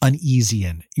felt uneasy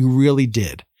in. You really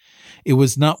did. It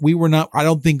was not, I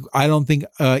don't think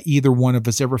either one of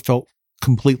us ever felt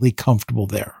completely comfortable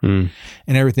there and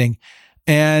everything.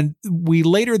 And we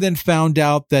later then found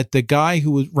out that the guy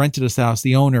who was rented us the house,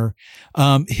 the owner,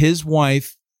 his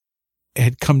wife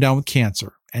had come down with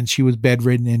cancer and she was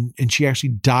bedridden and she actually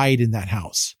died in that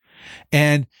house.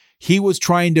 And he was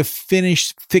trying to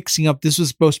finish fixing up. This was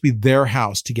supposed to be their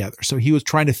house together. So he was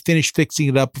trying to finish fixing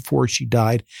it up before she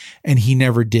died, and he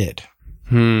never did.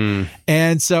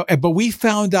 And so, but we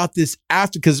found out this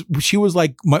after, because she was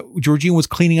like, Georgine was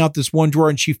cleaning out this one drawer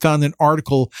and she found an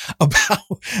article about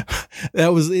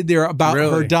that was in there about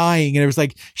her dying. And it was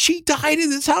like, she died in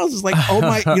this house. It's like, oh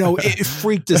my, it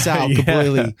freaked us out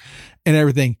completely and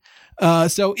everything.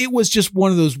 So it was just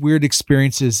one of those weird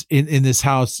experiences in this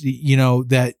house,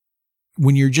 that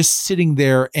when you're just sitting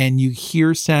there and you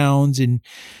hear sounds and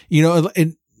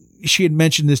she had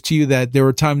mentioned this to you, that there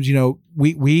were times,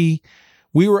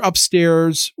 we were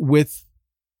upstairs with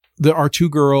our two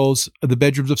girls, the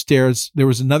bedrooms upstairs. There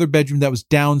was another bedroom that was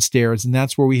downstairs, and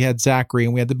that's where we had Zachary,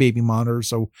 and we had the baby monitor.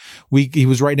 So he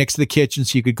was right next to the kitchen,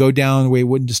 so you could go down where he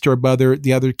wouldn't disturb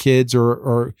the other kids,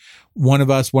 or one of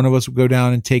us would go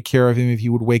down and take care of him if he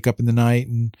would wake up in the night,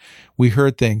 and we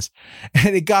heard things.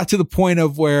 And it got to the point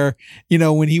of where,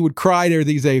 when he would cry and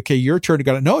everything, he'd say, okay, your turn to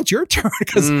go. No, it's your turn,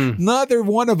 because neither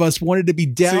one of us wanted to be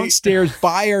downstairs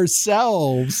by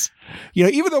ourselves.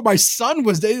 Even though my son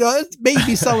was there, it made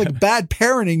me sound like bad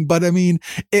parenting, but I mean,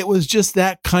 it was just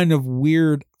that kind of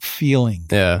weird feeling.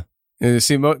 Yeah. And you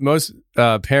see, most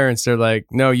parents, they're like,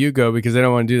 no, you go, because they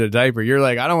don't want to do the diaper. You're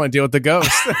like, I don't want to deal with the ghost.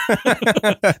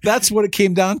 That's what it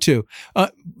came down to.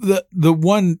 The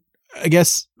one, I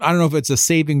guess, I don't know if it's a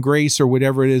saving grace or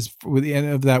whatever it is, with the end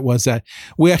of that was that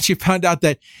we actually found out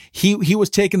that he was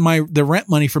taking the rent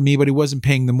money from me, but he wasn't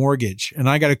paying the mortgage. And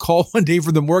I got a call one day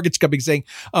from the mortgage company saying,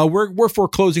 we're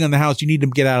foreclosing on the house. You need to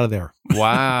get out of there.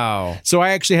 Wow. So I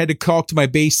actually had to call to my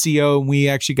base CO, and we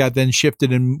actually got then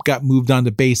shifted and got moved on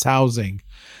to base housing.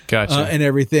 Gotcha. And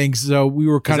everything. So we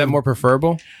were kind of. Is that more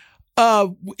preferable?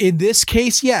 In this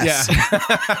case, yes.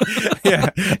 Yeah,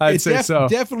 I'd say so.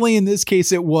 Definitely in this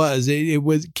case, it was. It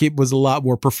was a lot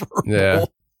more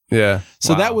preferable. Yeah.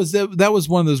 So that was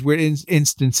one of those weird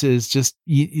instances. Just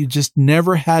you just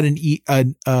never had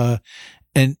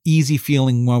an easy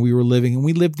feeling while we were living, and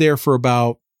we lived there for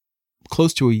about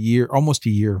close to a year, almost a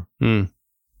year.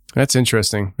 That's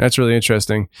interesting. That's really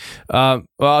interesting. Well,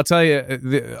 I'll tell you,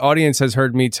 the audience has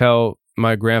heard me tell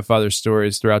my grandfather's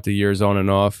stories throughout the years on and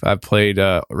off. I've played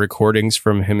recordings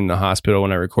from him in the hospital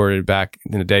when I recorded back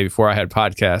in the day before I had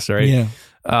podcasts, right? Yeah.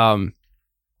 And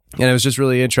it was just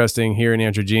really interesting hearing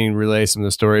Andrew Jean relay some of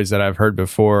the stories that I've heard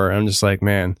before. I'm just like,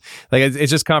 man, like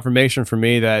it's just confirmation for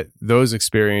me that those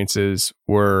experiences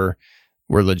were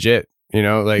legit.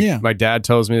 My dad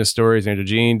tells me the stories, Andrew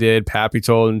Jean did, Pappy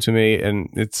told them to me, and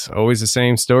it's always the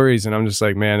same stories. And I'm just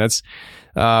like, man, that's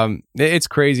it's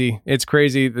crazy. It's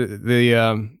crazy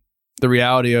the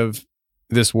reality of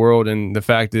this world, and the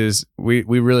fact is we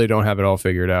really don't have it all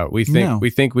figured out. We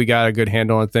think we got a good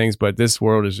handle on things, but this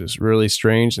world is just really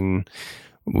strange, and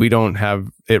we don't have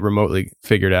it remotely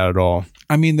figured out at all.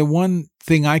 I mean, the one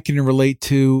thing I can relate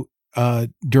to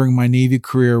during my Navy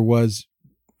career was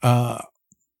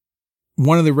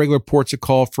one of the regular ports of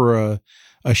call for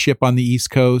a ship on the East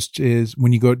Coast is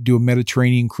when you go do a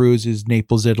Mediterranean cruise is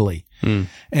Naples, Italy.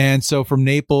 And so from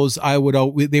Naples,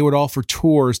 they would offer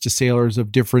tours to sailors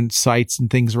of different sites and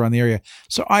things around the area.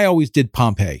 So I always did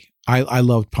Pompeii. I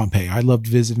loved Pompeii. I loved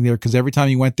visiting there because every time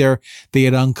you went there, they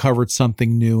had uncovered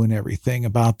something new and everything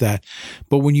about that.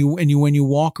 But when you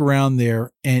walk around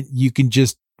there and you can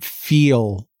just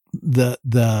feel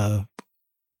the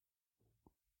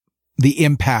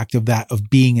impact of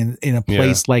being in a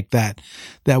place like that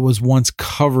was once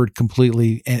covered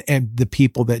completely, and the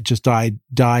people that just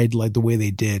died like the way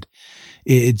they did.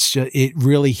 It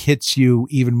really hits you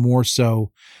even more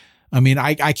so. I mean,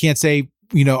 I can't say,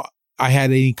 I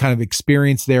had any kind of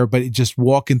experience there, but just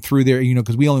walking through there,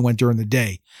 because we only went during the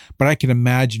day, but I can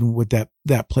imagine what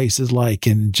that place is like.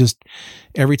 And just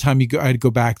every time I'd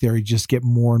go back there, you just get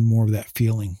more and more of that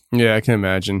feeling. Yeah, I can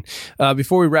imagine.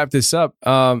 Before we wrap this up,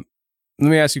 let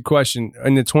me ask you a question.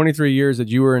 In the 23 years that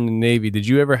you were in the Navy, did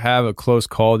you ever have a close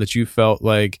call that you felt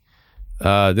like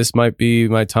this might be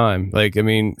my time. Like, I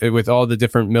mean, with all the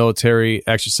different military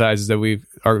exercises that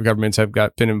our governments have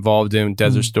been involved in,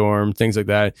 Desert Storm, things like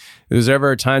that. Was there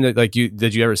ever a time that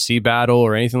did you ever see battle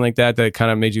or anything like that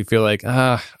kind of made you feel like,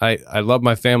 I love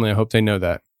my family. I hope they know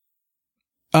that.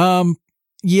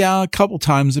 Yeah, a couple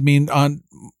times. I mean, on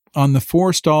the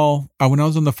Forrestal, when I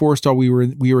was on the Forrestal,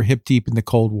 we were hip deep in the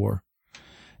Cold War,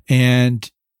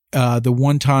 and the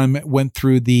one time went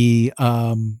through the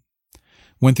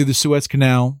Suez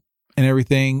Canal and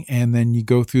everything, and then you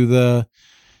go through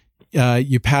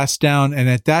you pass down, and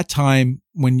at that time,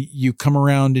 when you come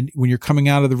around and when you're coming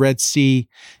out of the Red Sea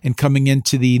and coming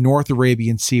into the North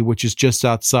Arabian Sea, which is just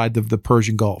outside of the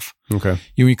Persian Gulf. Okay.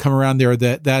 When you come around there,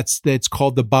 that's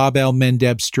called the Bab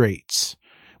el-Mandeb Straits.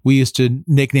 We used to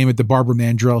nickname it the Barbara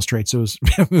Mandrell Straits. So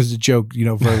it was a joke,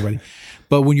 for everybody.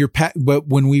 But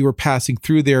when we were passing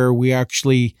through there, we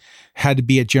actually had to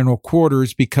be at general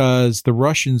quarters because the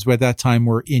Russians at that time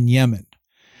were in Yemen.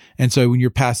 And so when you're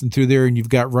passing through there and you've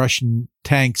got Russian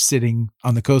tanks sitting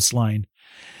on the coastline,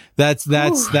 that's a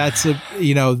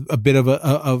bit of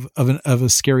a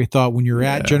scary thought when you're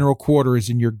at general quarters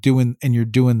and you're doing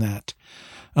that.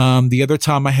 The other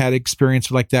time I had experience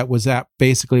like that was after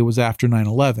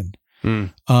 9/11.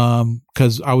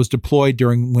 Because I was deployed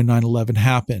when 9/11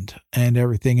 happened and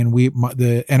everything, and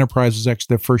the Enterprise was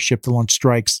actually the first ship to launch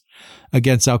strikes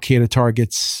against Al Qaeda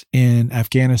targets in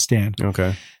Afghanistan.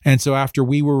 Okay, and so after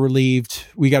we were relieved,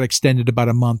 we got extended about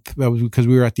a month. That was because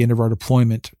we were at the end of our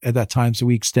deployment at that time, so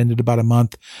we extended about a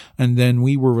month, and then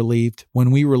we were relieved.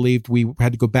 When we were relieved, we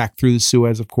had to go back through the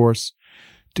Suez, of course,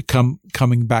 to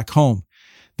coming back home.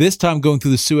 This time going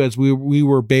through the Suez, we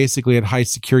were basically at high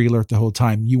security alert the whole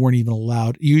time. You weren't even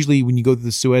allowed. Usually when you go through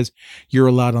the Suez, you're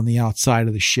allowed on the outside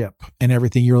of the ship and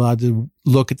everything. You're allowed to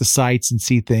look at the sights and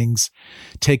see things,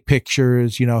 take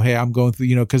pictures, hey, I'm going through,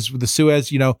 because with the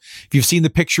Suez, if you've seen the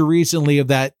picture recently of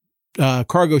that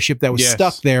cargo ship that was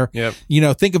stuck there, yep.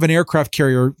 Think of an aircraft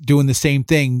carrier doing the same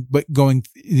thing, but going,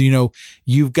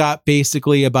 you've got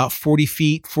basically about 50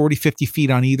 feet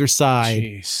on either side.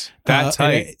 Jeez.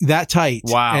 That tight.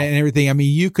 Wow. And everything. I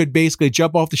mean, you could basically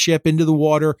jump off the ship into the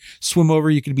water, swim over.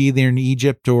 You could be there in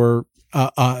Egypt or,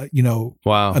 wow.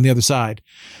 on the other side.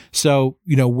 So,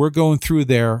 we're going through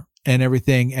there and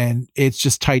everything, and it's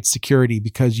just tight security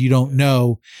because you don't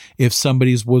know if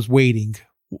somebody was waiting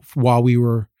while we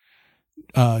were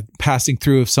passing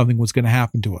through if something was going to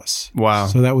happen to us. Wow.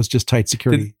 So that was just tight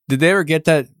security. Did they ever get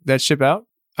that ship out?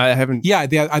 I haven't. Yeah,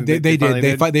 they did.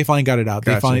 They finally got it out.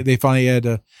 Gotcha. They finally had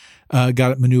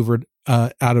got it maneuvered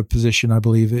out of position. I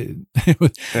believe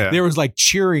there was like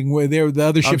cheering where the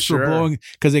other ships were blowing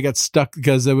because they got stuck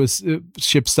because there was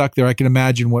ships stuck there. I can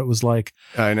imagine what it was like.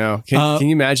 I know. Can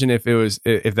you imagine if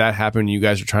that happened? You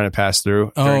guys were trying to pass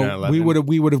through. We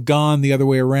would have gone the other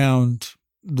way around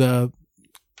the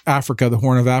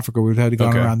Horn of Africa. We would have had to go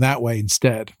around that way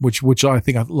instead, which I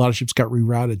think a lot of ships got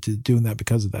rerouted to doing that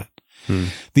because of that.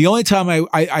 The only time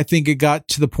I think it got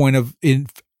to the point of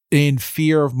in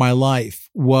fear of my life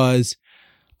was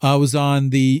I was on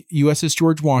the USS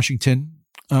George Washington.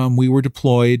 We were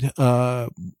deployed. It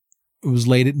was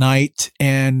late at night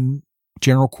and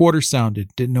general quarters sounded.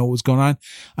 Didn't know what was going on.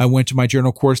 I went to my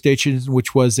general quarters station,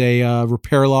 which was a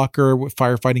repair locker with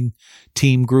firefighting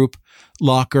team group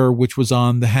locker, which was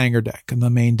on the hangar deck and the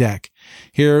main deck.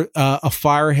 Here, a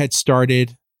fire had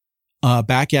started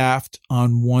back aft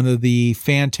on one of the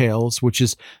fantails, which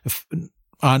is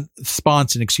on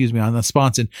sponson, on the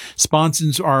sponson.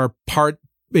 Sponsons are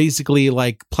basically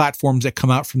like platforms that come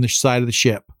out from the side of the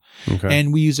ship. Okay.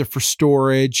 And we use it for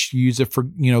storage, use it for,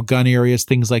 gun areas,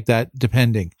 things like that,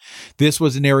 depending. This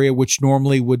was an area which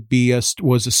normally would be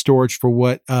was a storage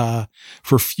for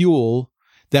for fuel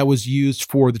that was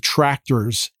used for the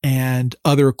tractors and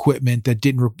other equipment that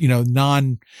didn't,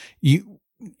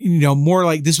 more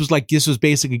like this was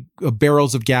basically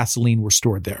barrels of gasoline were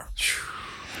stored there.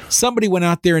 Somebody went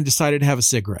out there and decided to have a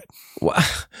cigarette. What?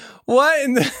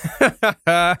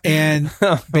 And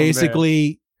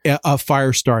basically a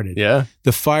fire started. Yeah.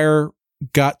 The fire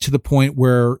got to the point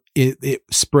where it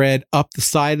spread up the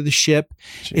side of the ship.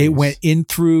 Jeez. It went in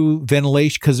through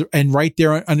ventilation and right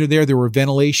there under there were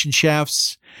ventilation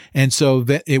shafts. And so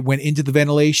it went into the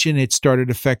ventilation. It started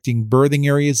affecting berthing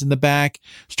areas in the back,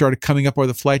 started coming up over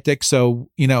the flight deck. So,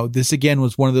 this again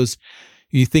was one of those,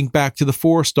 you think back to the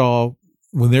Forrestal,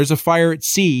 when there's a fire at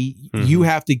sea, you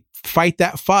have to fight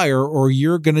that fire or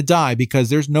you're going to die because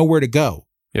there's nowhere to go.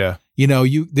 Yeah.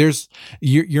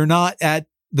 You're not at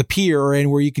the pier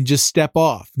and where you can just step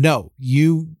off. No,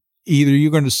 either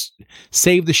you're going to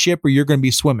save the ship or you're going to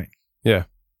be swimming. Yeah.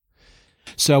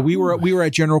 So we were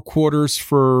at general quarters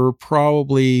for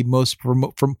probably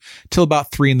from till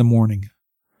about 3 a.m.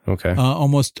 Okay.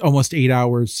 Almost 8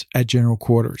 hours at general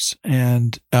quarters.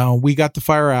 And we got the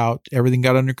fire out. Everything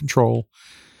got under control.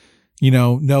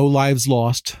 No lives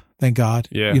lost, thank God.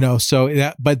 Yeah. So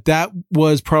that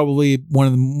was probably one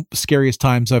of the scariest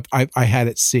times I had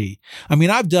at sea. I mean,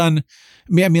 like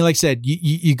I said,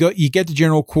 you get to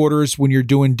general quarters when you're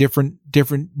doing different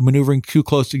maneuvering too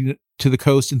close to the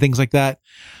coast and things like that.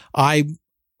 My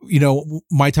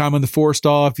time on the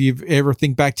Forrestal, if you ever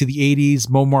think back to the 80s,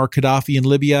 Muammar Gaddafi in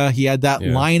Libya, he had that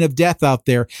line of death out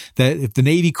there that if the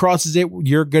Navy crosses it,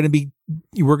 we're going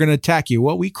to attack you.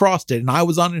 Well, we crossed it, and I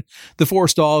was on the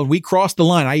Forrestal, and we crossed the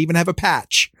line. I even have a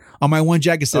patch on my one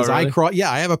jacket says, really?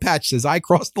 I have a patch that says I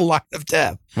crossed the line of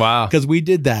death. Wow. Because we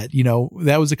did that,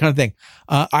 that was the kind of thing.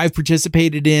 I've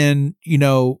participated in,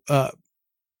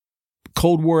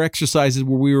 Cold War exercises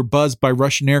where we were buzzed by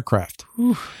Russian aircraft.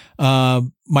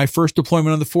 My first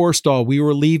deployment on the Forrestal, we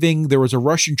were leaving. There was a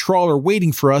Russian trawler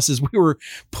waiting for us as we were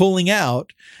pulling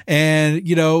out, and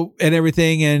and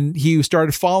everything. And he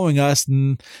started following us.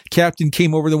 And captain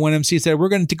came over the 1MC and said, "We're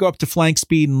going to go up to flank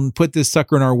speed and put this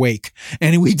sucker in our wake."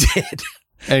 And we did.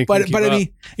 But I mean,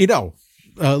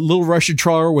 a little Russian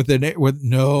trawler with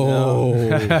no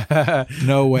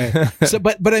way. So,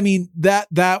 but I mean,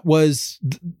 that was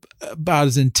about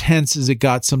as intense as it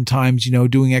got sometimes,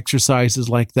 doing exercises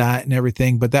like that and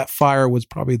everything. But that fire was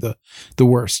probably the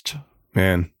worst.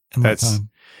 Man, in my time.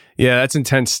 That's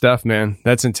intense stuff, man.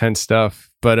 That's intense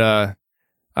stuff. But,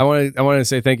 I want to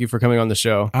say thank you for coming on the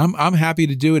show. I'm happy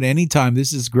to do it anytime.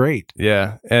 This is great.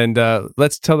 Yeah. And,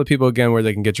 let's tell the people again where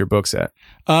they can get your books at.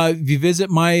 If you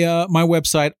visit my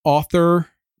website, author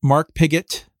Mark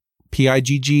Pigott,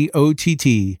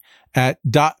 PIGGOTT at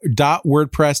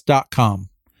 .wordpress.com.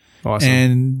 Awesome.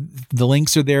 And the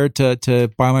links are there to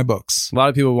buy my books. A lot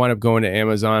of people wind up going to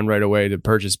Amazon right away to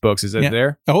purchase books. Is it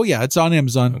there? Oh yeah, it's on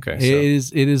Amazon. Okay.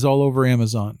 It is all over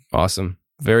Amazon. Awesome.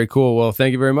 Very cool. Well,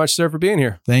 thank you very much, sir, for being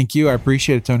here. Thank you. I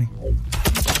appreciate it, Tony.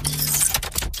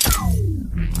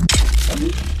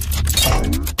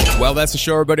 Well, that's the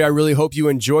show, everybody. I really hope you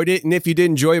enjoyed it. And if you did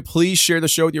enjoy it, please share the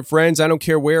show with your friends. I don't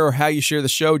care where or how you share the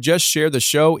show. Just share the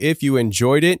show if you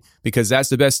enjoyed it, because that's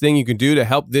the best thing you can do to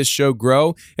help this show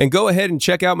grow. And go ahead and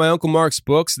check out my Uncle Mark's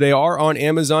books. They are on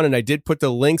Amazon, and I did put the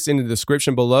links in the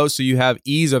description below so you have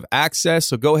ease of access.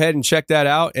 So go ahead and check that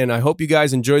out. And I hope you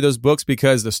guys enjoy those books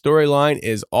because the storyline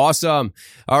is awesome.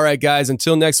 All right, guys,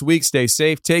 until next week, stay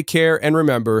safe, take care, and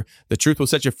remember, the truth will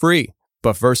set you free,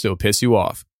 but first it'll piss you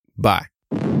off. Bye.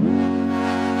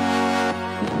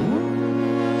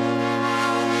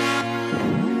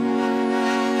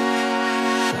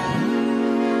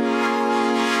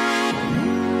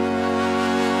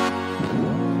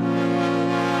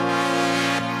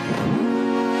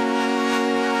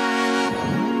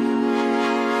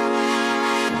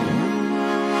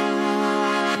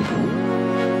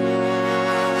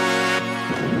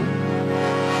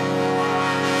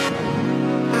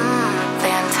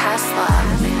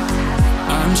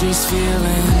 Just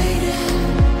feeling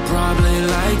probably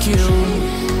like you.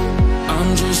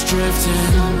 I'm just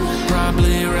drifting,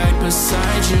 probably right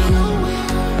beside you.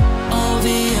 All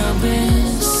the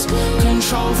abyss,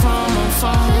 control from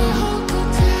afar.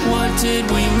 What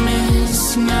did we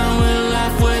miss? Now we're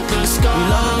left with the scars. We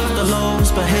love the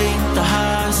lows but hate the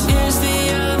highs. Is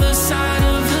the other side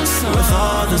of the sun. With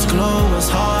all this glow, it's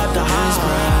hard to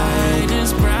hide.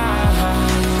 It's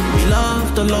bright. We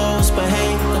love the lows but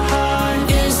hate the highs.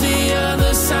 The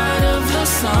other side of the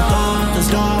sun. With all this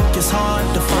dark, it's hard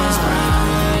to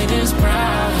find. It's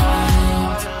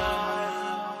bright.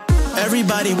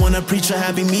 Everybody wanna preach a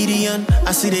happy median.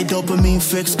 I see they dopamine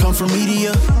fix come from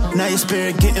media. Now your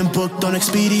spirit getting booked on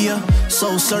Expedia.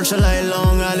 Soul searching like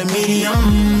Long Island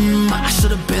Medium. I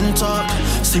should've been taught.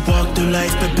 Sleepwalk through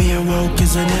life, but being woke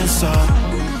is an insult.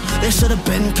 They should've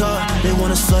been caught. They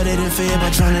want us flooded in fear by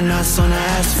drowning us on the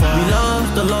asphalt. We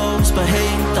love the lows but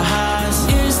hate the highs.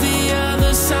 Is the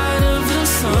other side of the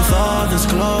sun. With all this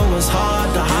glow, it's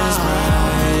hard to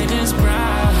hide. It's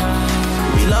bright.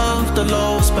 We love the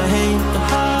lows but hate the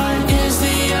highs. Is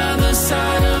the other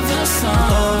side of the sun.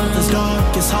 With all this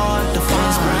dark, it's hard to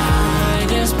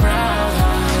find. It's bright.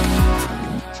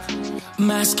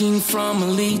 Masking from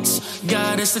elites,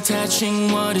 got us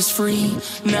attaching what is free.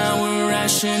 Now we're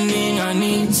rationing our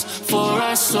needs for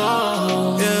our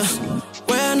soul. Yeah,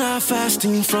 we're not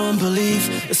fasting from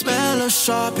belief. The smell of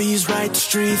Sharpies right the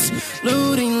streets,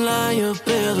 looting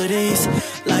liabilities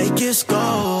like it's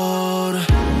gold.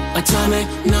 Atomic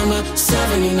number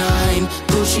 79,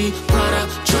 Gucci, Prada,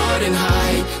 Jordan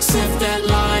High. Sniff that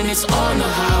line, it's on the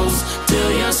house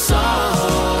till you're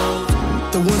sold.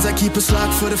 The ones that keep us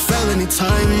locked for the felony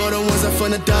time, or the ones that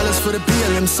fund the dollars for the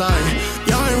BLM sign.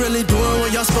 Y'all ain't really doing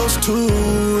what y'all supposed to.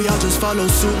 Y'all just follow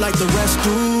suit like the rest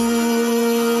do.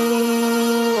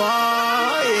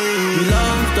 Oh, yeah. We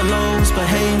love the lows but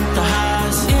hate the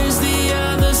highs. Is the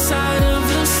other side of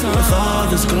the sun. With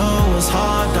all this glow, it's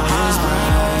hard to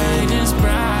hide. It's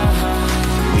bright.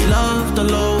 We love the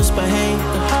lows but hate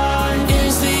the highs.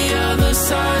 Is the other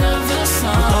side of the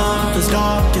sun. With all this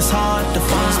dark, it's hard to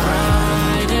find.